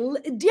deal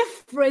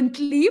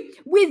differently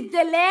with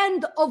the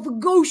land of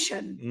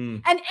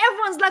Goshen. And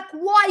everyone's like,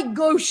 why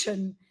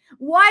Goshen?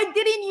 Why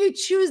didn't you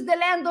choose the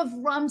land of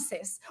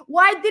Ramses?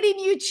 Why didn't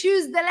you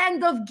choose the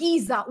land of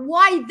Giza?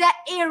 Why that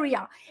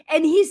area?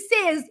 And he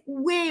says,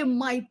 where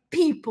my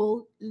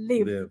people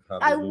live.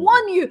 I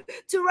want you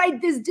to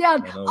write this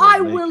down. I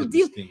will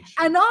deal,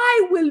 and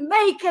I will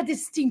make a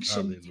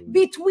distinction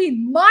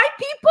between my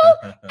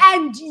people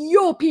and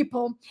your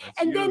people.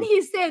 And then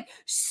he said,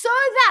 so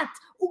that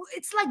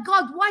it's like,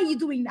 God, why are you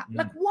doing that?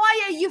 Like,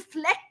 why are you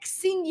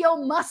flexing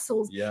your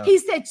muscles? He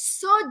said,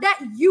 so that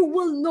you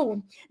will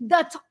know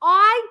that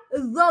I,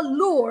 the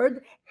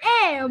Lord,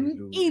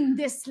 am in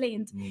this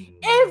land.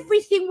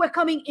 Everything we're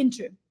coming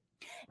into,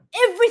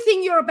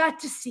 everything you're about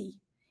to see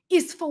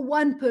is for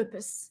one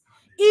purpose.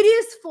 It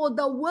is for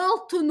the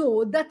world to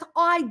know that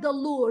I, the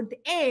Lord,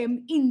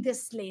 am in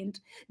this land.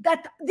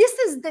 That this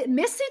is the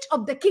message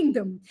of the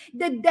kingdom.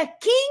 That the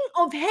King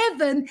of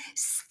heaven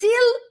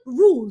still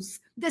rules.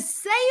 The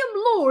same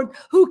Lord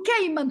who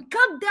came and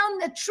cut down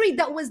the tree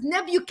that was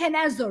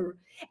Nebuchadnezzar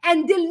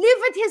and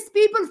delivered his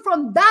people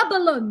from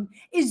Babylon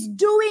is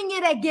doing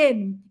it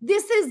again.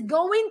 This is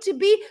going to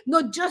be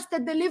not just a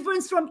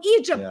deliverance from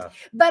Egypt,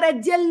 but a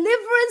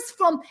deliverance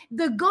from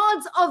the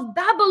gods of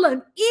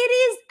Babylon. It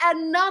is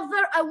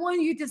another, I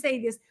want you to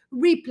say this,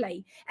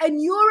 replay.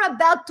 And you're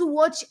about to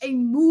watch a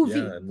movie.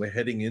 Yeah, and we're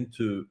heading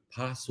into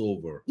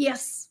Passover.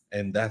 Yes.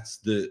 And that's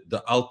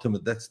the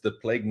ultimate, that's the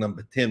plague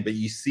number 10. But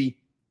you see,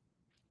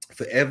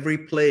 for every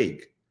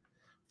plague,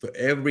 for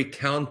every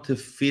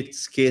counterfeit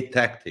scare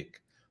tactic,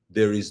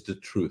 there is the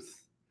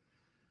truth.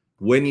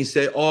 When you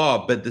say,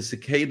 oh, but the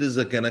cicadas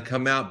are going to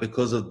come out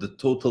because of the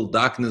total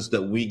darkness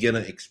that we're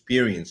going to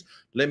experience,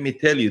 let me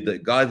tell you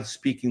that God is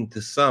speaking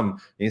to some and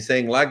he's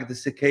saying, like the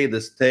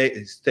cicadas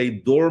stay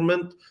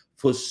dormant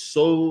for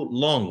so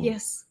long.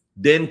 Yes.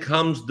 Then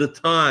comes the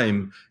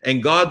time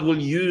and God will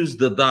use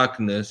the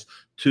darkness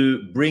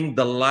to bring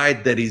the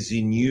light that is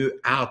in you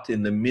out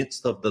in the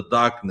midst of the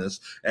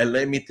darkness. And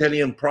let me tell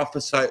you and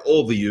prophesy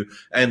over you,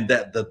 and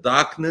that the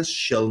darkness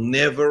shall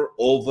never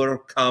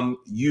overcome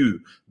you.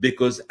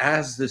 Because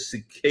as the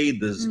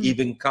cicadas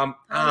even come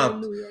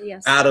out,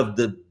 out of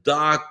the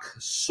dark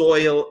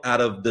soil, out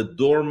of the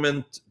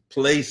dormant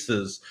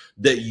places,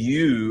 that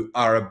you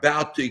are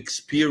about to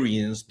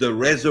experience the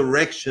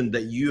resurrection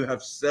that you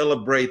have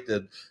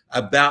celebrated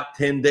about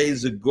 10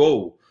 days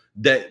ago.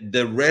 That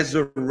the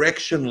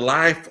resurrection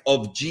life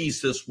of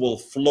Jesus will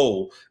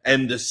flow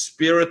and the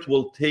Spirit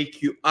will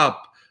take you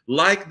up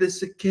like the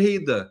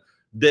cicada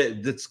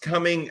that's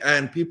coming,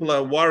 and people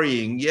are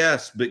worrying.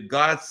 Yes, but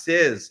God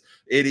says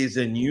it is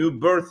a new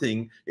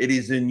birthing, it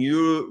is a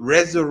new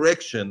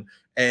resurrection,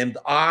 and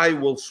I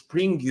will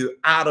spring you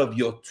out of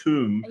your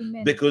tomb.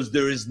 Amen. Because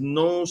there is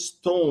no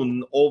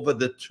stone over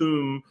the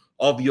tomb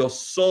of your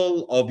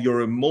soul, of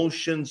your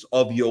emotions,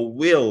 of your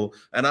will.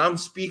 And I'm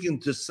speaking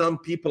to some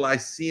people I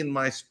see in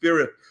my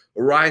spirit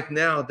right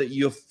now that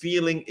you're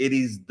feeling it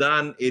is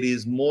done. It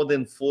is more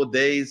than 4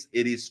 days.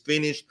 It is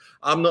finished.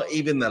 I'm not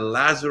even a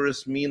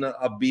Lazarus, Mina.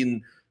 I've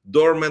been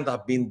dormant.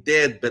 I've been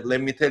dead. But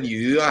let me tell you,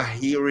 you are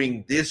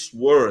hearing this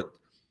word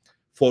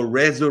for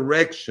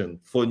resurrection,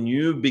 for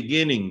new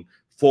beginning,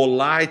 for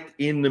light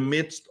in the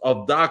midst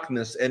of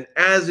darkness. And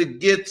as it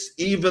gets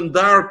even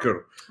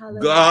darker,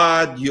 Hallelujah.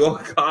 God,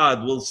 your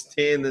God, will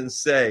stand and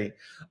say,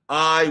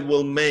 I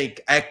will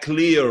make a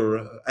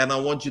clear, and I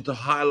want you to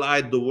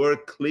highlight the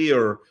word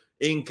clear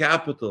in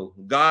capital.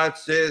 God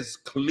says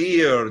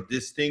clear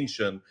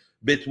distinction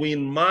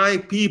between my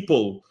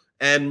people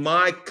and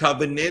my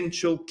covenant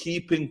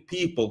keeping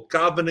people,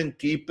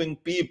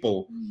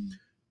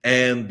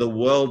 and the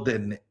world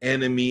and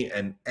enemy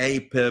and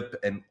APIP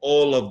and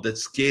all of the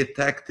scare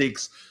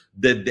tactics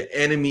that the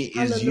enemy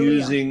is Hallelujah.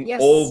 using Yes.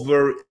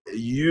 over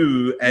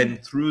you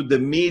and through the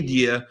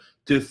media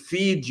to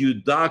feed you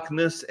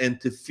darkness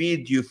and to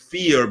feed you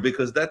fear,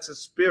 because that's a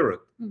spirit.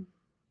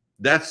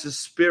 That's a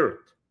spirit.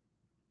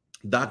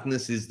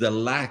 Darkness is the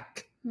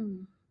lack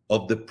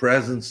of the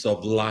presence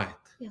of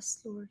light. Yes,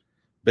 Lord.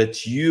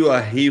 But you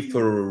are here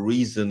for a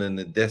reason and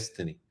a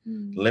destiny.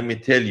 Let me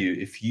tell you,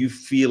 if you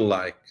feel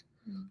like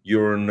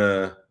you're in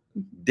a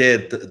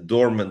dead,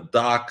 dormant,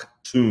 dark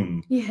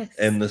tomb, Yes.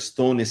 and the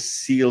stone is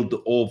sealed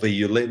over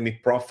you, let me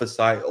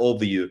prophesy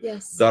over you,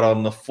 Yes. that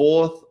on the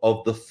 4th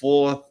of the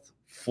 4th,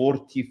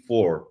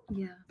 44,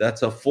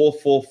 that's a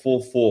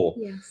 4444,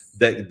 yes.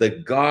 that the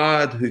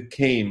God who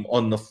came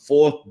on the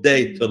 4th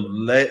day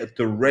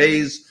to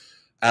raise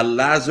a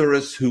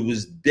Lazarus who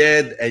was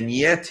dead, and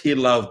yet he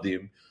loved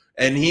him,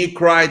 and he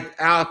cried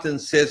out and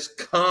says,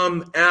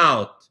 come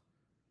out.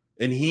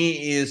 And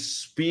he is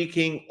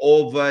speaking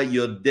over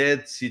your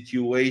dead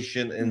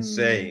situation and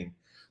saying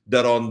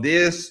that on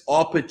this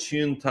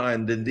opportune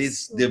time, that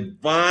this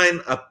divine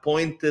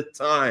appointed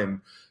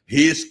time,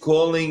 he's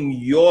calling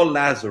your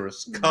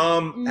Lazarus,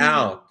 come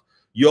out,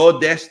 your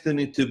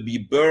destiny to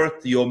be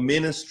birthed, your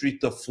ministry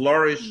to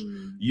flourish,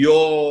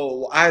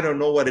 your, I don't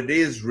know what it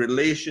is,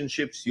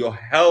 relationships, your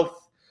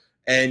health,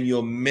 and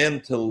your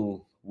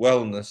mental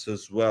wellness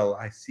as well.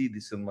 I see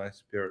this in my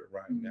spirit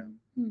right now.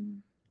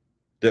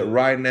 That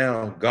right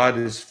now, God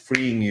is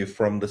freeing you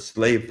from the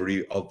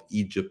slavery of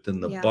Egypt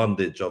and the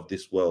bondage of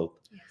this world.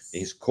 Yes.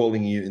 He's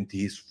calling you into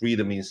his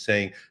freedom. He's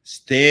saying,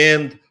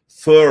 stand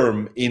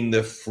firm in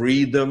the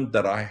freedom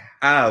that I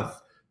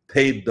have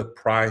paid the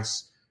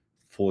price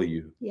for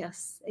you.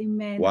 Yes,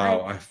 amen.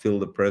 Wow, I feel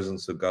the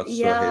presence of God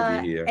so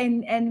heavy here.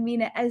 And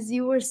Mina, as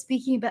you were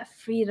speaking about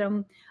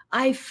freedom,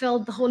 I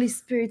felt the Holy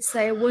Spirit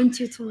say, I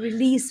want you to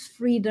release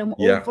freedom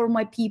over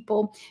my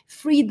people,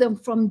 freedom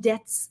from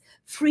debts,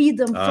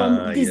 freedom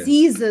from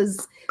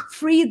diseases,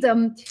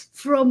 freedom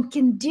from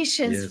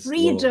conditions,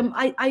 freedom.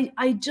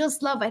 I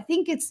just love, I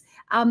think it's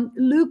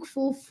Luke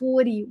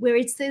 4:40, where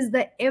it says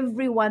that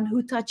everyone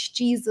who touched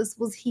Jesus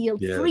was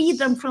healed,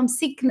 freedom from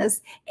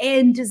sickness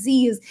and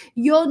disease.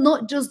 You're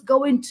not just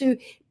going to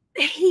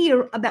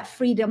hear about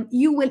freedom,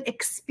 you will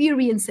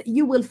experience it,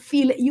 you will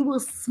feel it, you will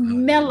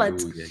smell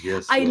it.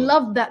 Yes, I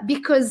love that,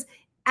 because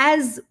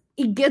as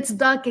it gets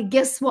darker,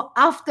 guess what?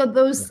 After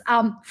those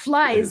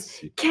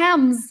flies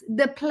comes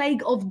the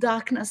plague of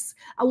darkness.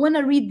 I want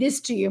to read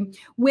this to you.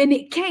 When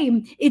it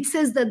came, it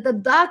says that the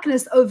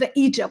darkness over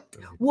Egypt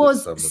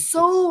was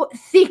so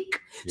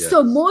thick.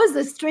 So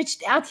Moses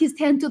stretched out his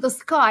hand to the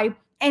sky,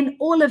 and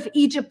all of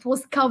Egypt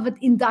was covered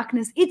in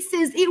darkness. It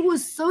says it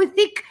was so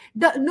thick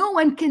that no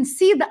one can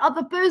see the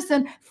other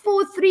person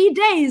for 3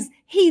 days.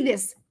 Hear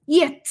this.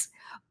 Yet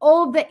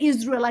all the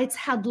Israelites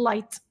had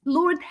light.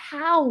 Lord,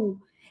 how?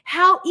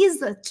 How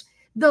is it?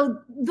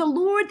 The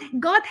Lord,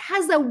 God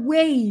has a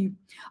way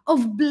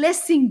of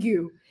blessing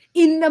you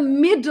in the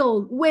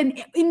middle,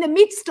 when in the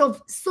midst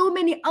of so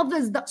many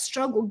others that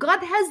struggle.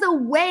 God has a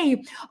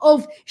way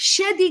of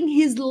shedding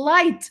his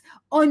light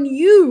on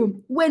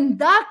you when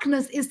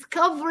darkness is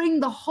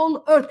covering the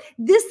whole earth.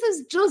 This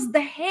is just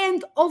the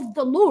hand of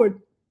the Lord.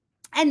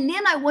 And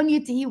then I want you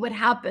to hear what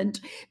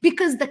happened,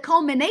 because the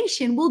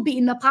culmination will be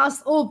in the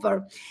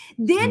Passover.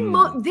 Then,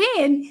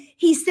 then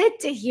he said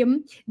to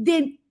him,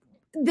 then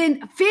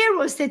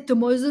Pharaoh said to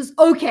Moses,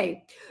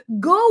 okay,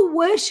 go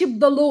worship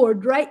the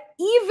Lord, right?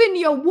 Even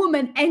your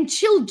women and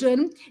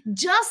children,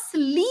 just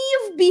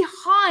leave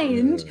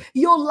behind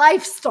your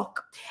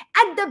livestock.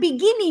 At the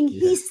beginning,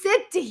 he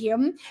said to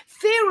him,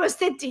 Pharaoh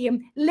said to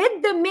him,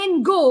 let the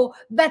men go,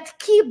 but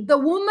keep the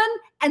woman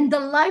and the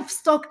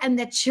livestock and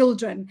the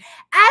children.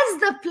 As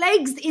the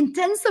plagues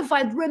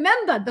intensified,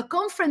 remember, the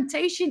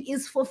confrontation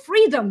is for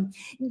freedom.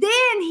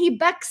 Then he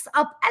backs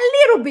up a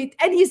little bit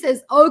and he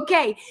says,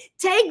 okay,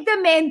 take the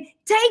men,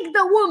 take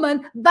the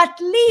woman, but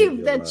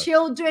leave the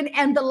children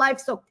and the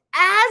livestock.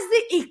 As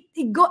it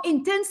got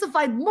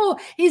intensified more,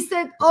 he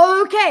said,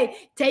 okay,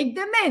 take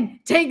the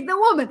men, take the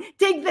woman,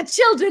 take the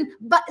children,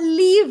 but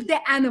leave the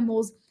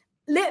animals.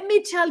 Let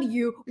me tell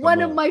you,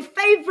 one of my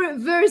favorite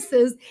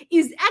verses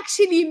is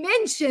actually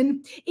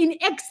mentioned in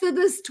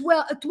Exodus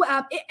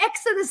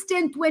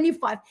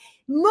 10:25.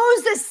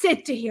 Moses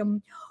said to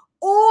him,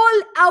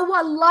 all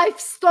our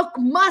livestock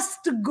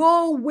must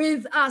go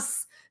with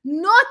us,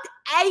 not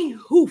a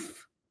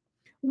hoof.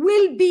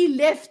 will be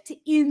left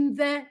in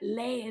the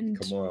land.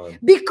 Come on.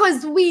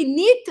 Because we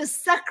need to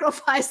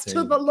sacrifice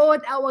to the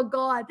Lord our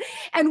God.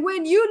 And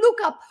when you look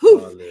up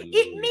hoof,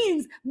 it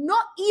means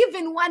not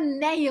even one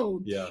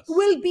nail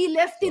will be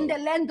left in the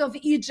land of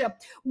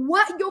Egypt.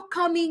 What you're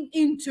coming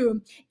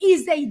into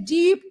is a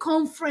deep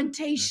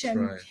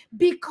confrontation,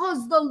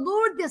 because the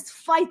Lord is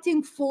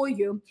fighting for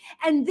you.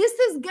 And this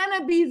is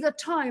gonna be the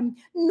time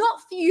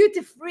not for you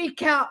to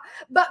freak out,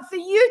 but for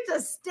you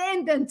to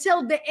stand and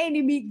tell the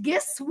enemy,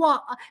 guess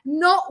what?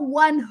 Not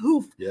one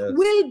hoof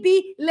will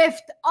be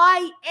left.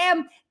 I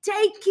am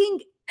taking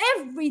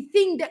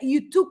everything that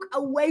you took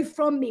away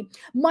from me,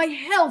 my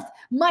health,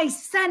 my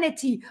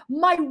sanity,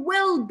 my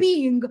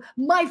well-being,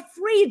 my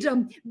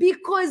freedom,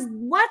 because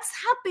what's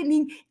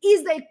happening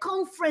is a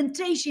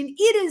confrontation.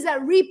 It is a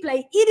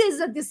replay. It is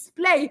a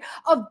display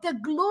of the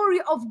glory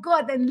of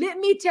God. And let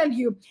me tell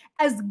you,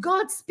 as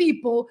God's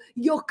people,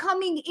 you're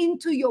coming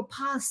into your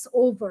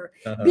Passover,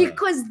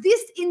 because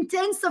this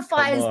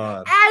intensifies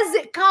as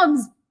it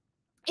comes.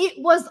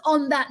 It was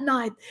on that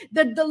night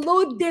that the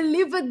Lord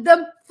delivered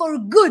them for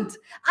good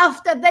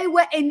after they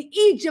were in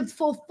Egypt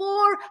for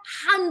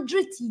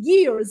 400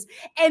 years.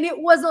 And it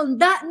was on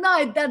that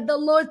night that the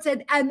Lord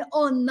said, and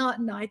on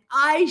that night,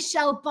 I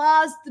shall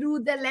pass through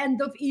the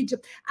land of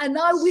Egypt, and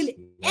I will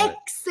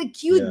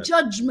execute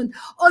judgment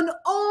on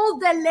all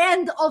the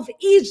land of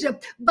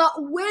Egypt. But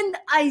when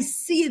I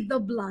see the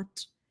blood,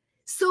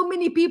 so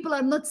many people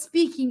are not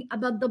speaking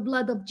about the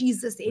blood of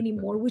Jesus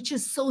anymore, which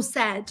is so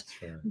sad.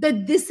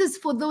 That this is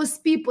for those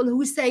people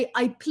who say,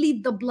 I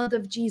plead the blood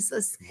of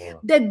Jesus.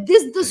 That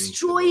this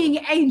destroying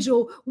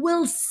angel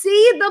will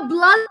see the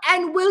blood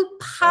and will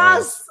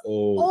pass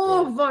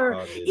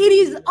over. It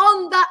is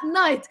on that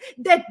night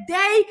that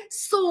they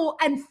saw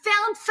and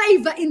found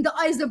favor in the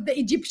eyes of the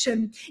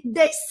Egyptian.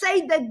 They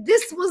say that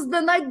this was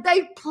the night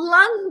they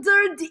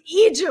plundered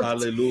Egypt.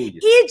 Hallelujah.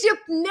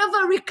 Egypt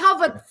never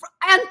recovered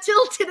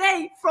until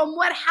today from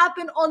what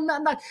happened on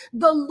that night.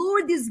 The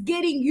Lord is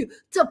getting you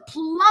to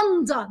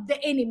plunder the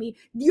enemy.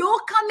 You're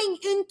coming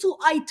into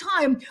a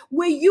time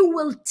where you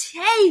will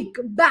take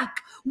back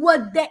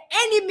what the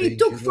enemy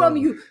took from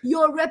you,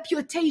 your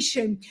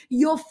reputation,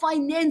 your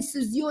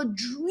finances, your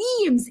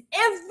dreams.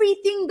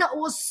 Everything that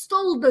was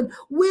stolen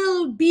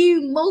will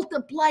be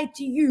multiplied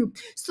to you.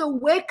 So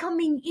we're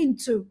coming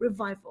into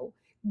revival,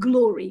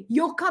 glory.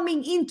 You're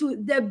coming into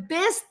the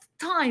best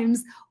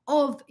times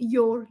of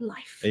your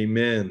life.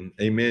 Amen.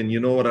 Amen.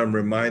 You know what I'm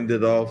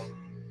reminded of?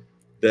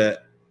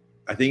 That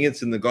I think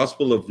it's in the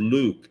Gospel of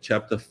Luke,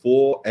 chapter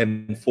 4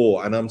 and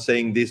 4. And I'm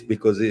saying this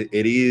because it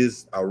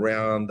is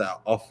around our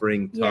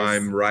offering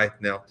time right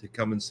now to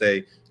come and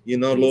say, you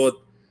know, Lord,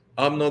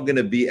 I'm not going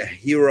to be a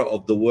hearer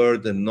of the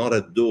word and not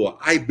a doer.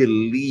 I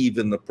believe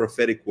in the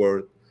prophetic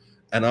word,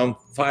 and I'm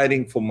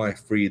fighting for my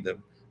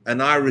freedom,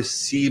 and I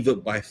receive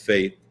it by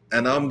faith.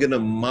 And I'm going to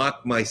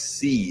mark my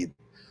seed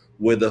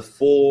with the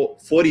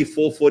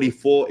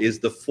 44 is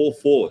the 4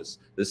 fours.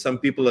 There's some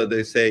people that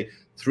they say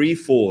 3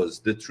 fours,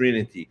 the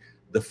Trinity.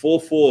 The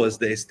 4 fours,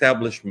 the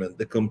establishment,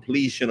 the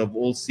completion of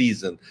all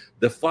season.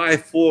 The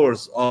 5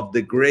 fours of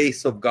the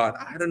grace of God.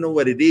 I don't know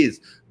what it is,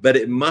 but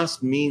it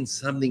must mean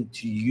something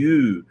to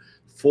you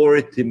for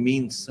it to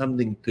mean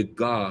something to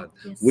God.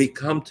 We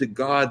come to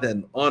God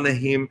and honor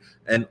him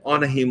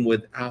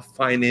with our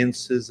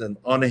finances, and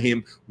honor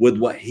him with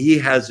what he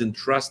has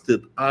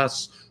entrusted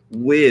us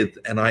with.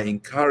 And I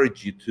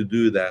encourage you to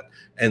do that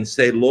and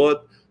say, Lord,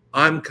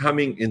 I'm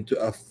coming into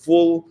a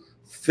full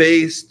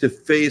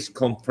face-to-face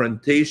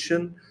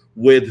confrontation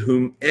with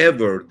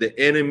whomever the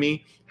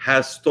enemy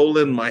has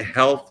stolen my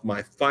health,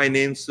 my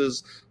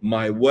finances,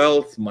 my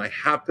wealth, my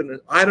happiness.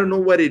 I don't know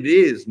what it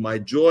is, my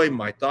joy,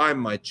 my time,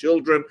 my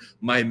children,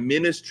 my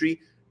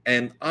ministry.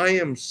 And I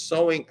am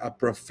sowing a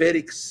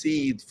prophetic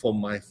seed for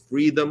my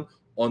freedom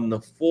on the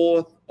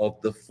 4th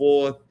of the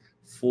 4th,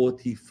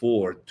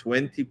 44.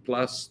 20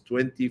 plus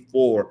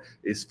 24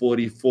 is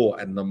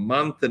 44, and the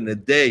month and the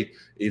day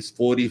is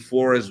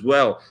 44 as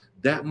well.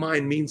 That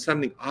might mean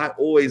something. I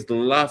always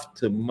love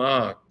to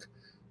mark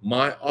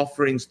my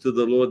offerings to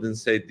the Lord and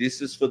say,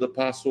 this is for the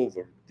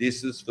Passover,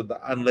 this is for the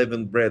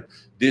unleavened bread,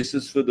 this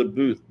is for the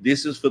booth,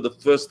 this is for the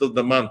first of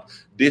the month,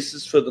 this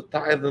is for the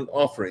tithe and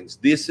offerings,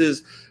 this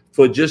is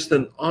for just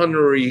an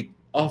honorary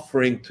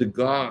offering to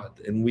God.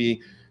 And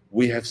we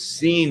have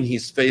seen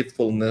his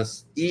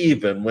faithfulness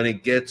even when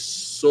it gets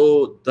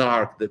so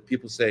dark that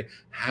people say,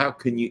 how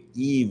can you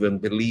even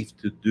believe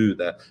to do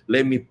that?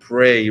 Let me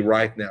pray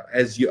right now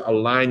as you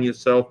align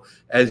yourself,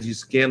 as you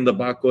scan the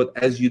barcode,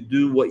 as you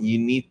do what you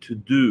need to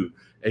do.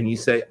 And you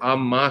say, I'm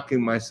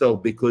marking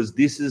myself, because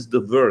this is the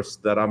verse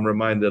that I'm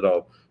reminded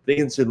of. I think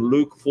it's in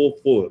Luke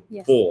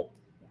 4:4.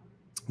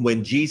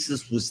 When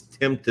Jesus was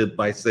tempted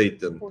by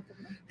Satan,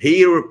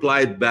 he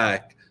replied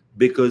back,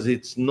 because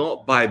it's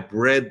not by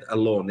bread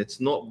alone. It's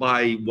not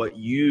by what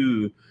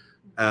you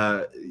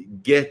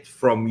get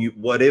from you,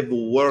 whatever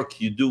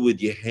work you do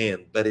with your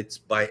hand, but it's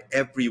by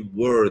every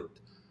word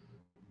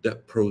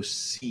that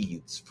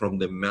proceeds from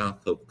the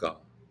mouth of God.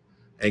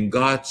 And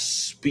God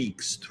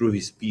speaks through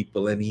his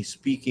people, and he's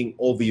speaking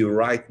over you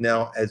right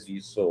now as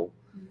you saw.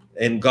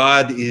 And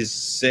God is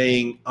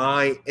saying,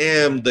 I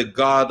am the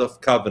God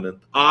of covenant.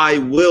 I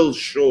will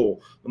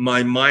show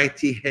my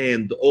mighty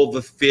hand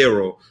over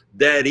Pharaoh,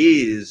 that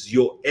is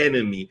your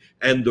enemy,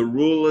 and the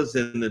rulers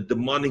and the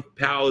demonic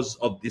powers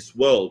of this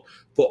world.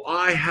 For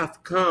I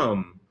have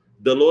come,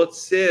 the Lord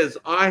says,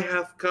 I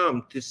have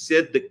come to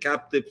set the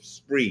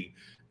captives free.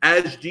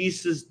 As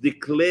Jesus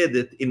declared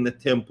it in the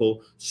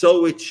temple,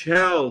 so it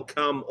shall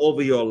come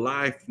over your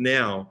life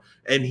now.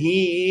 And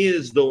he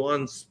is the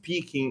one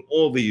speaking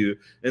over you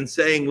and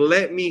saying,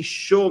 let me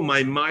show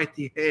my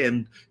mighty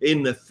hand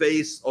in the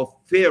face of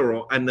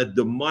Pharaoh and the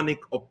demonic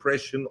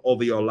oppression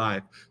over your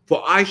life.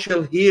 For I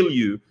shall heal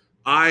you,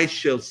 I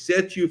shall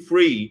set you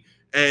free,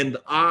 and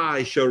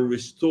I shall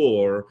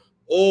restore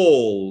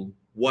all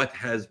what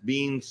has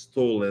been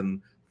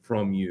stolen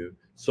from you.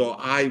 So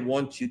I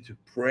want you to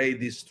pray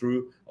this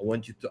through. I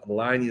want you to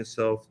align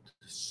yourself,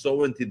 to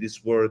sow into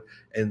this word,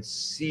 and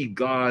see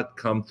God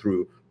come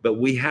through. But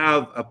we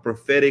have a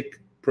prophetic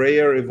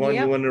prayer, Yvonne,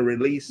 you want to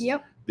release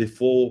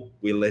before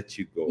we let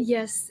you go.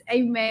 Yes,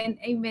 amen,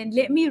 amen.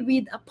 Let me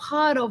read a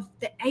part of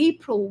the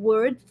April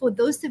word for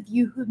those of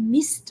you who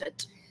missed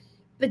it.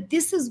 But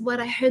this is what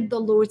I heard the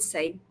Lord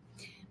say.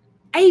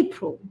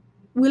 April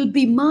will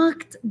be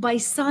marked by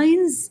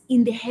signs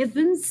in the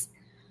heavens,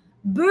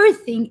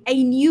 birthing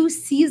a new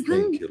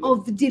season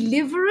of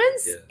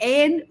deliverance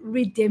and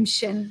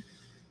redemption.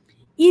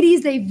 It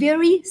is a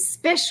very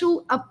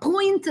special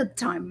appointed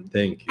time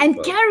and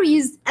Father.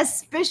 carries a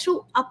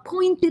special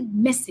appointed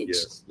message.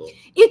 Yes, Lord.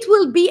 It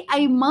will be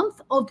a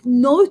month of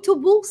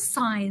notable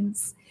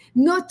signs,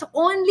 not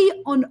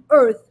only on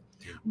earth,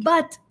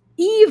 but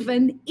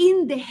even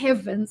in the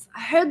heavens.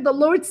 I heard the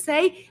Lord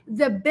say,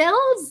 the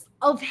bells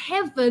of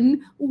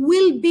heaven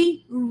will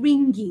be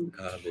ringing,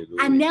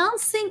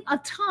 announcing a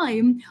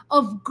time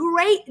of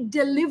great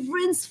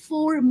deliverance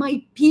for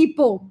my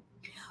people.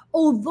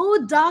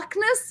 Although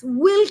darkness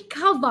will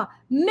cover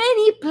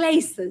many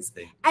places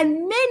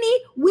and many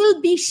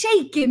will be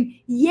shaken,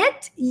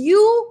 yet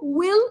you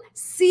will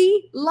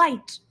see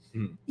light.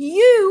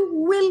 You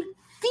will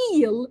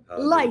feel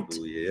light.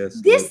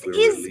 Yes, this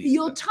is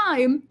your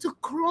time to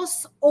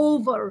cross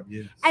over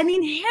and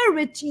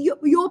inherit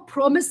your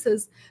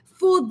promises.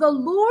 For the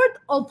Lord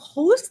of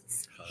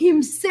hosts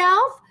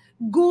himself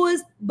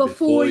goes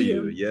before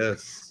you.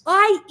 Yes.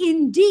 I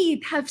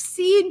indeed have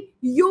seen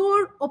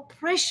your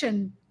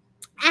oppression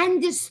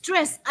and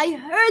distress. I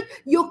heard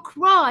your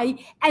cry,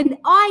 and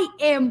I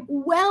am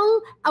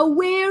well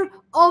aware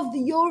of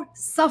your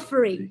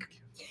suffering.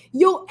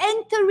 You're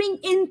entering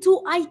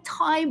into a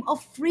time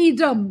of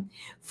freedom,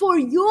 for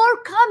you're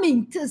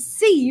coming to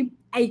see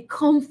a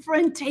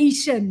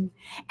confrontation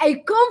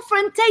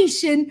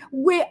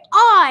where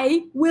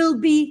I will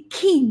be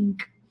king.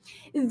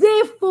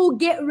 Therefore,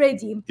 get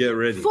ready.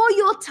 For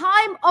your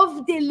time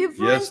of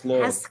deliverance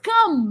has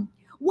come.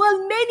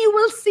 While many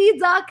will see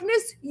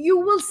darkness, you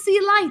will see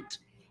light,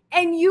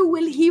 and you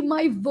will hear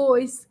my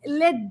voice.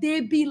 Let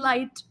there be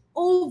light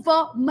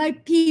over my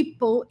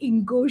people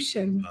in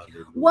Goshen.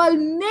 Hallelujah. While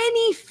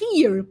many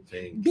fear,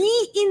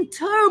 be in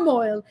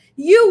turmoil,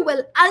 you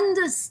will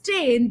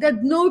understand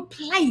that no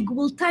plague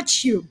will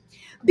touch you,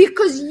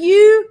 because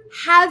you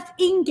have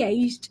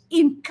engaged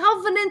in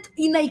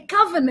a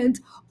covenant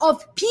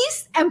of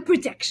peace and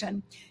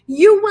protection.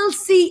 You will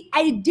see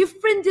a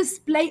different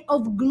display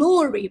of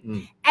glory,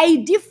 a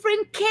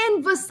different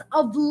canvas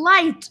of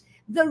light.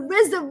 The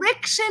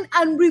resurrection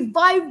and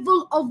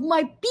revival of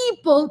my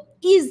people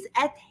is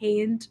at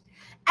hand.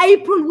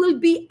 April will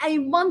be a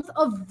month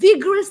of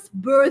vigorous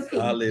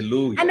birthing.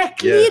 Hallelujah. And a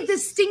clear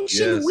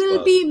distinction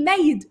will be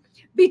made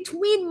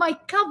between my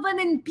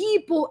covenant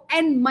people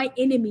and my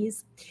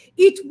enemies.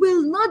 It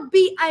will not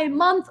be a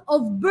month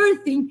of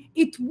birthing.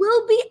 It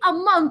will be a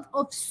month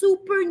of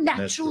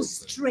supernatural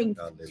strength.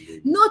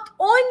 Hallelujah. Not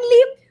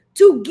only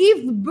to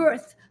give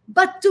birth,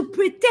 but to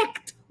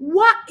protect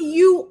what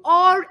you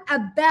are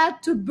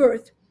about to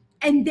birth.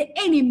 And the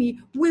enemy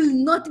will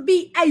not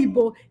be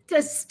able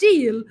to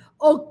steal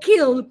or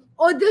kill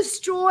or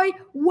destroy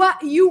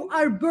what you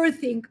are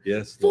birthing.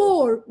 Yes,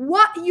 For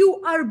what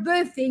you are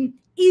birthing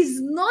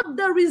is not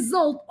the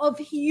result of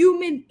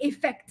human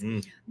effect,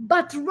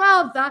 but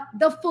rather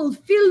the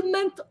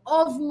fulfillment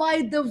of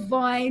my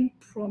divine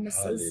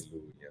promises.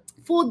 Hallelujah.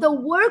 For the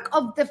work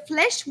of the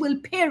flesh will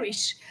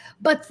perish,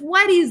 but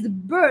what is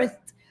birthed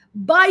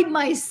by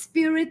my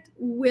spirit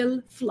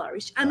will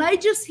flourish. And I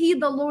just hear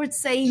the Lord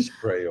saying, Just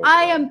pray over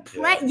I am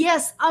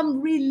that. I'm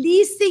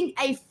releasing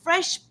a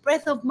fresh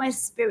breath of my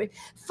spirit.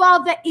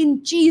 Father,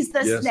 in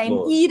Jesus' Yes, name.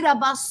 Lord.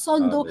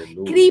 Irabasondo,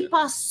 Hallelujah.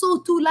 kripa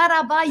sotu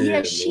laraba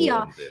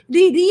yeshia,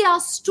 riria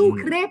stu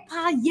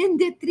krepa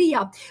yende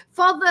tria.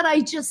 Father,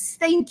 I just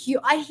thank you.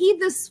 I hear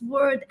this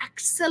word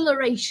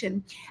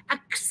acceleration,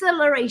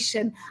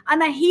 acceleration,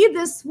 and I hear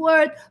this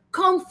word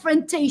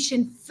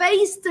confrontation,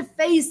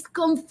 face-to-face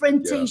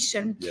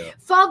confrontation.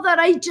 Father,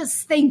 I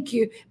just thank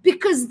you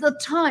because the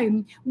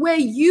time where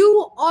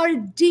you are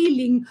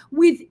dealing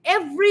with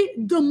every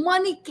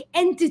demonic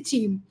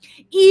entity,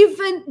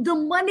 even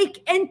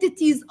demonic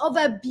entities of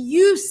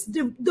abuse,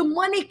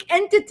 demonic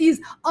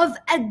entities of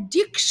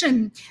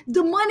addiction,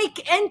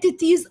 demonic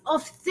entities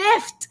of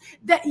theft,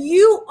 that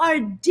you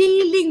are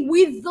dealing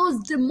with those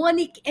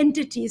demonic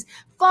entities.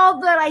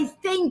 Father, I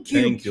thank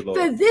you, Lord.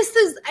 for this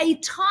is a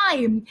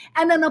time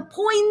and an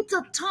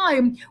appointed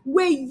time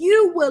where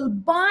you will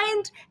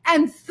bind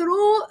and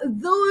throw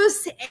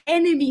those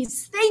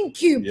enemies.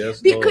 Thank you,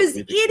 because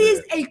it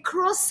is a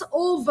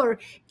crossover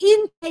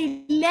in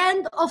a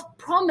land of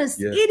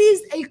promise. It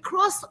is a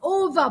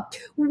crossover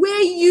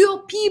where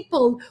your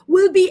people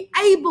will be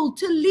able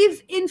to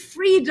live in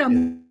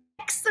freedom,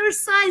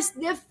 exercise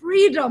their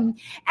freedom,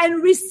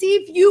 and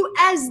receive you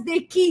as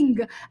their king.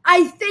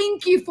 I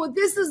thank you, for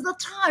this is the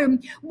time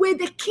where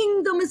the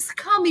kingdom is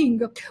coming,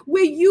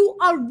 where you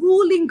are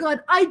ruling,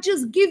 God. I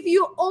just give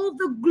you all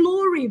the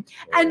glory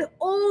and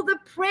all the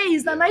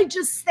praise, and I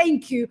just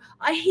thank you.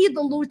 I hear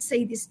the Lord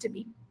say this to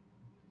me.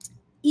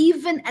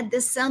 Even at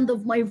the sound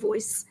of my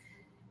voice,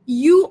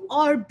 you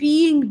are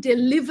being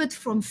delivered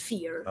from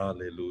fear.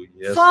 Hallelujah.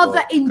 Yes, Father,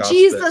 Lord. in Cast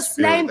Jesus'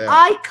 that name, spirit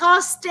out. I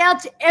cast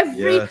out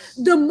every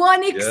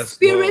demonic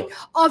spirit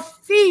of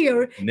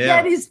fear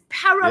that is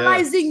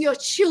paralyzing your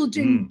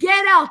children.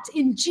 Get out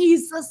in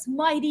Jesus'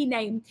 mighty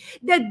name.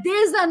 That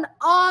there's an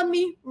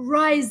army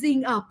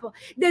rising up,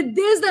 that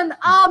there's an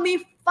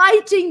army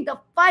fighting the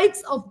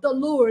fights of the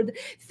Lord.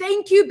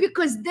 Thank you,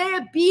 because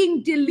they're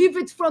being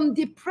delivered from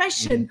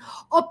depression,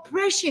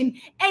 oppression,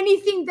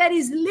 anything that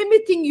is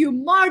limiting you,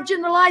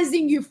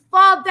 marginalizing you.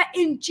 Father,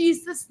 in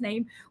Jesus'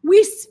 name,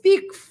 we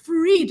speak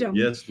freedom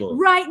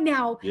right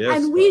now.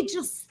 And we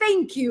just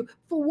thank you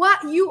for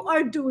what you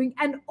are doing.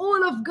 And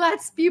all of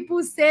God's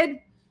people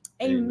said,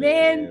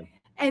 amen.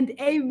 And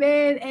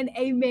amen and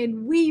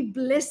amen. We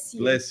bless you.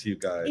 Bless you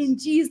guys. In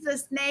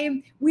Jesus'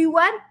 name. We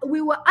were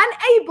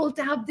unable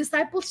to have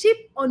discipleship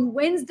on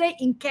Wednesday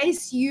in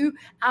case you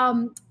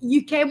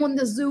came on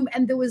the Zoom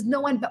and there was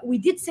no one, but we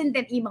did send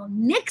an email.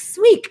 Next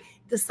week,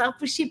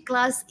 discipleship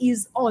class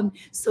is on.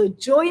 So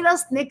join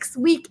us next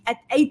week at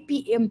 8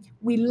 p.m.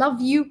 We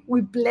love you.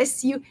 We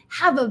bless you.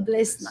 Have a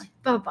blessed night.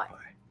 Bye-bye.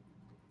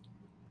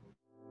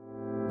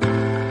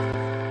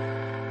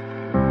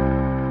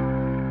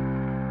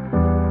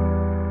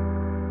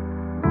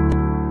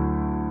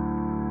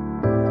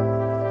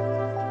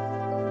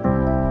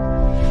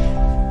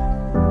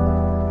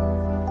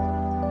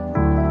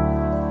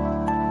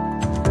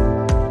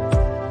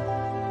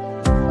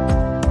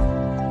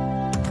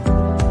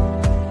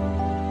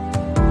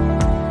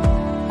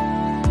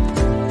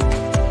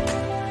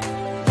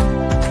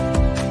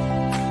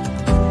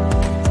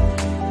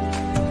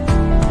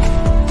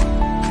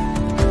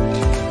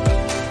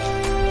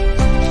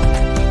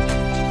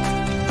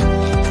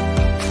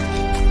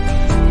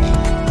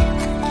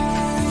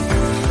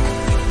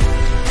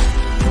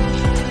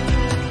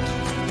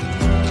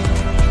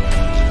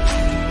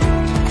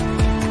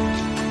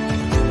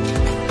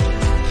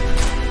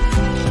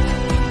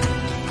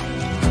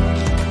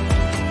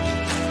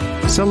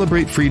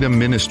 Celebrate Freedom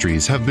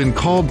Ministries have been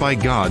called by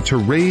God to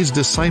raise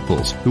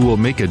disciples who will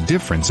make a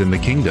difference in the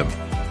kingdom.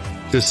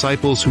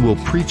 Disciples who will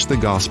preach the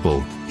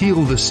gospel,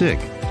 heal the sick,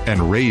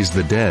 and raise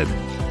the dead.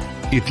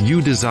 If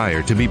you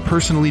desire to be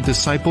personally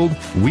discipled,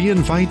 we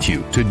invite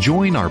you to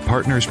join our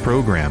Partners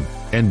Program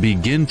and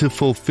begin to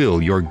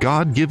fulfill your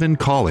God-given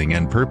calling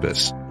and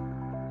purpose.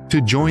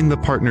 To join the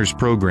Partners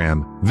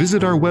Program,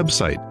 visit our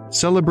website,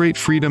 Celebrate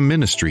Freedom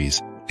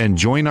Ministries, and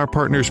join our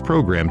Partners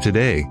Program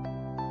today.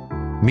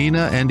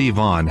 Mina and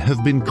Yvonne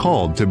have been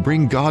called to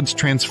bring God's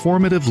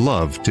transformative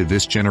love to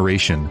this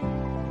generation.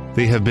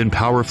 They have been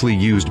powerfully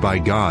used by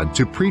God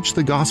to preach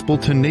the gospel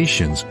to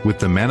nations with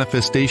the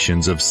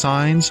manifestations of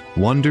signs,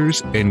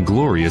 wonders, and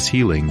glorious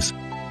healings.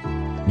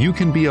 You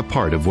can be a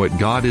part of what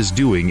God is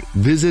doing.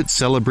 Visit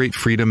Celebrate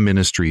Freedom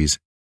Ministries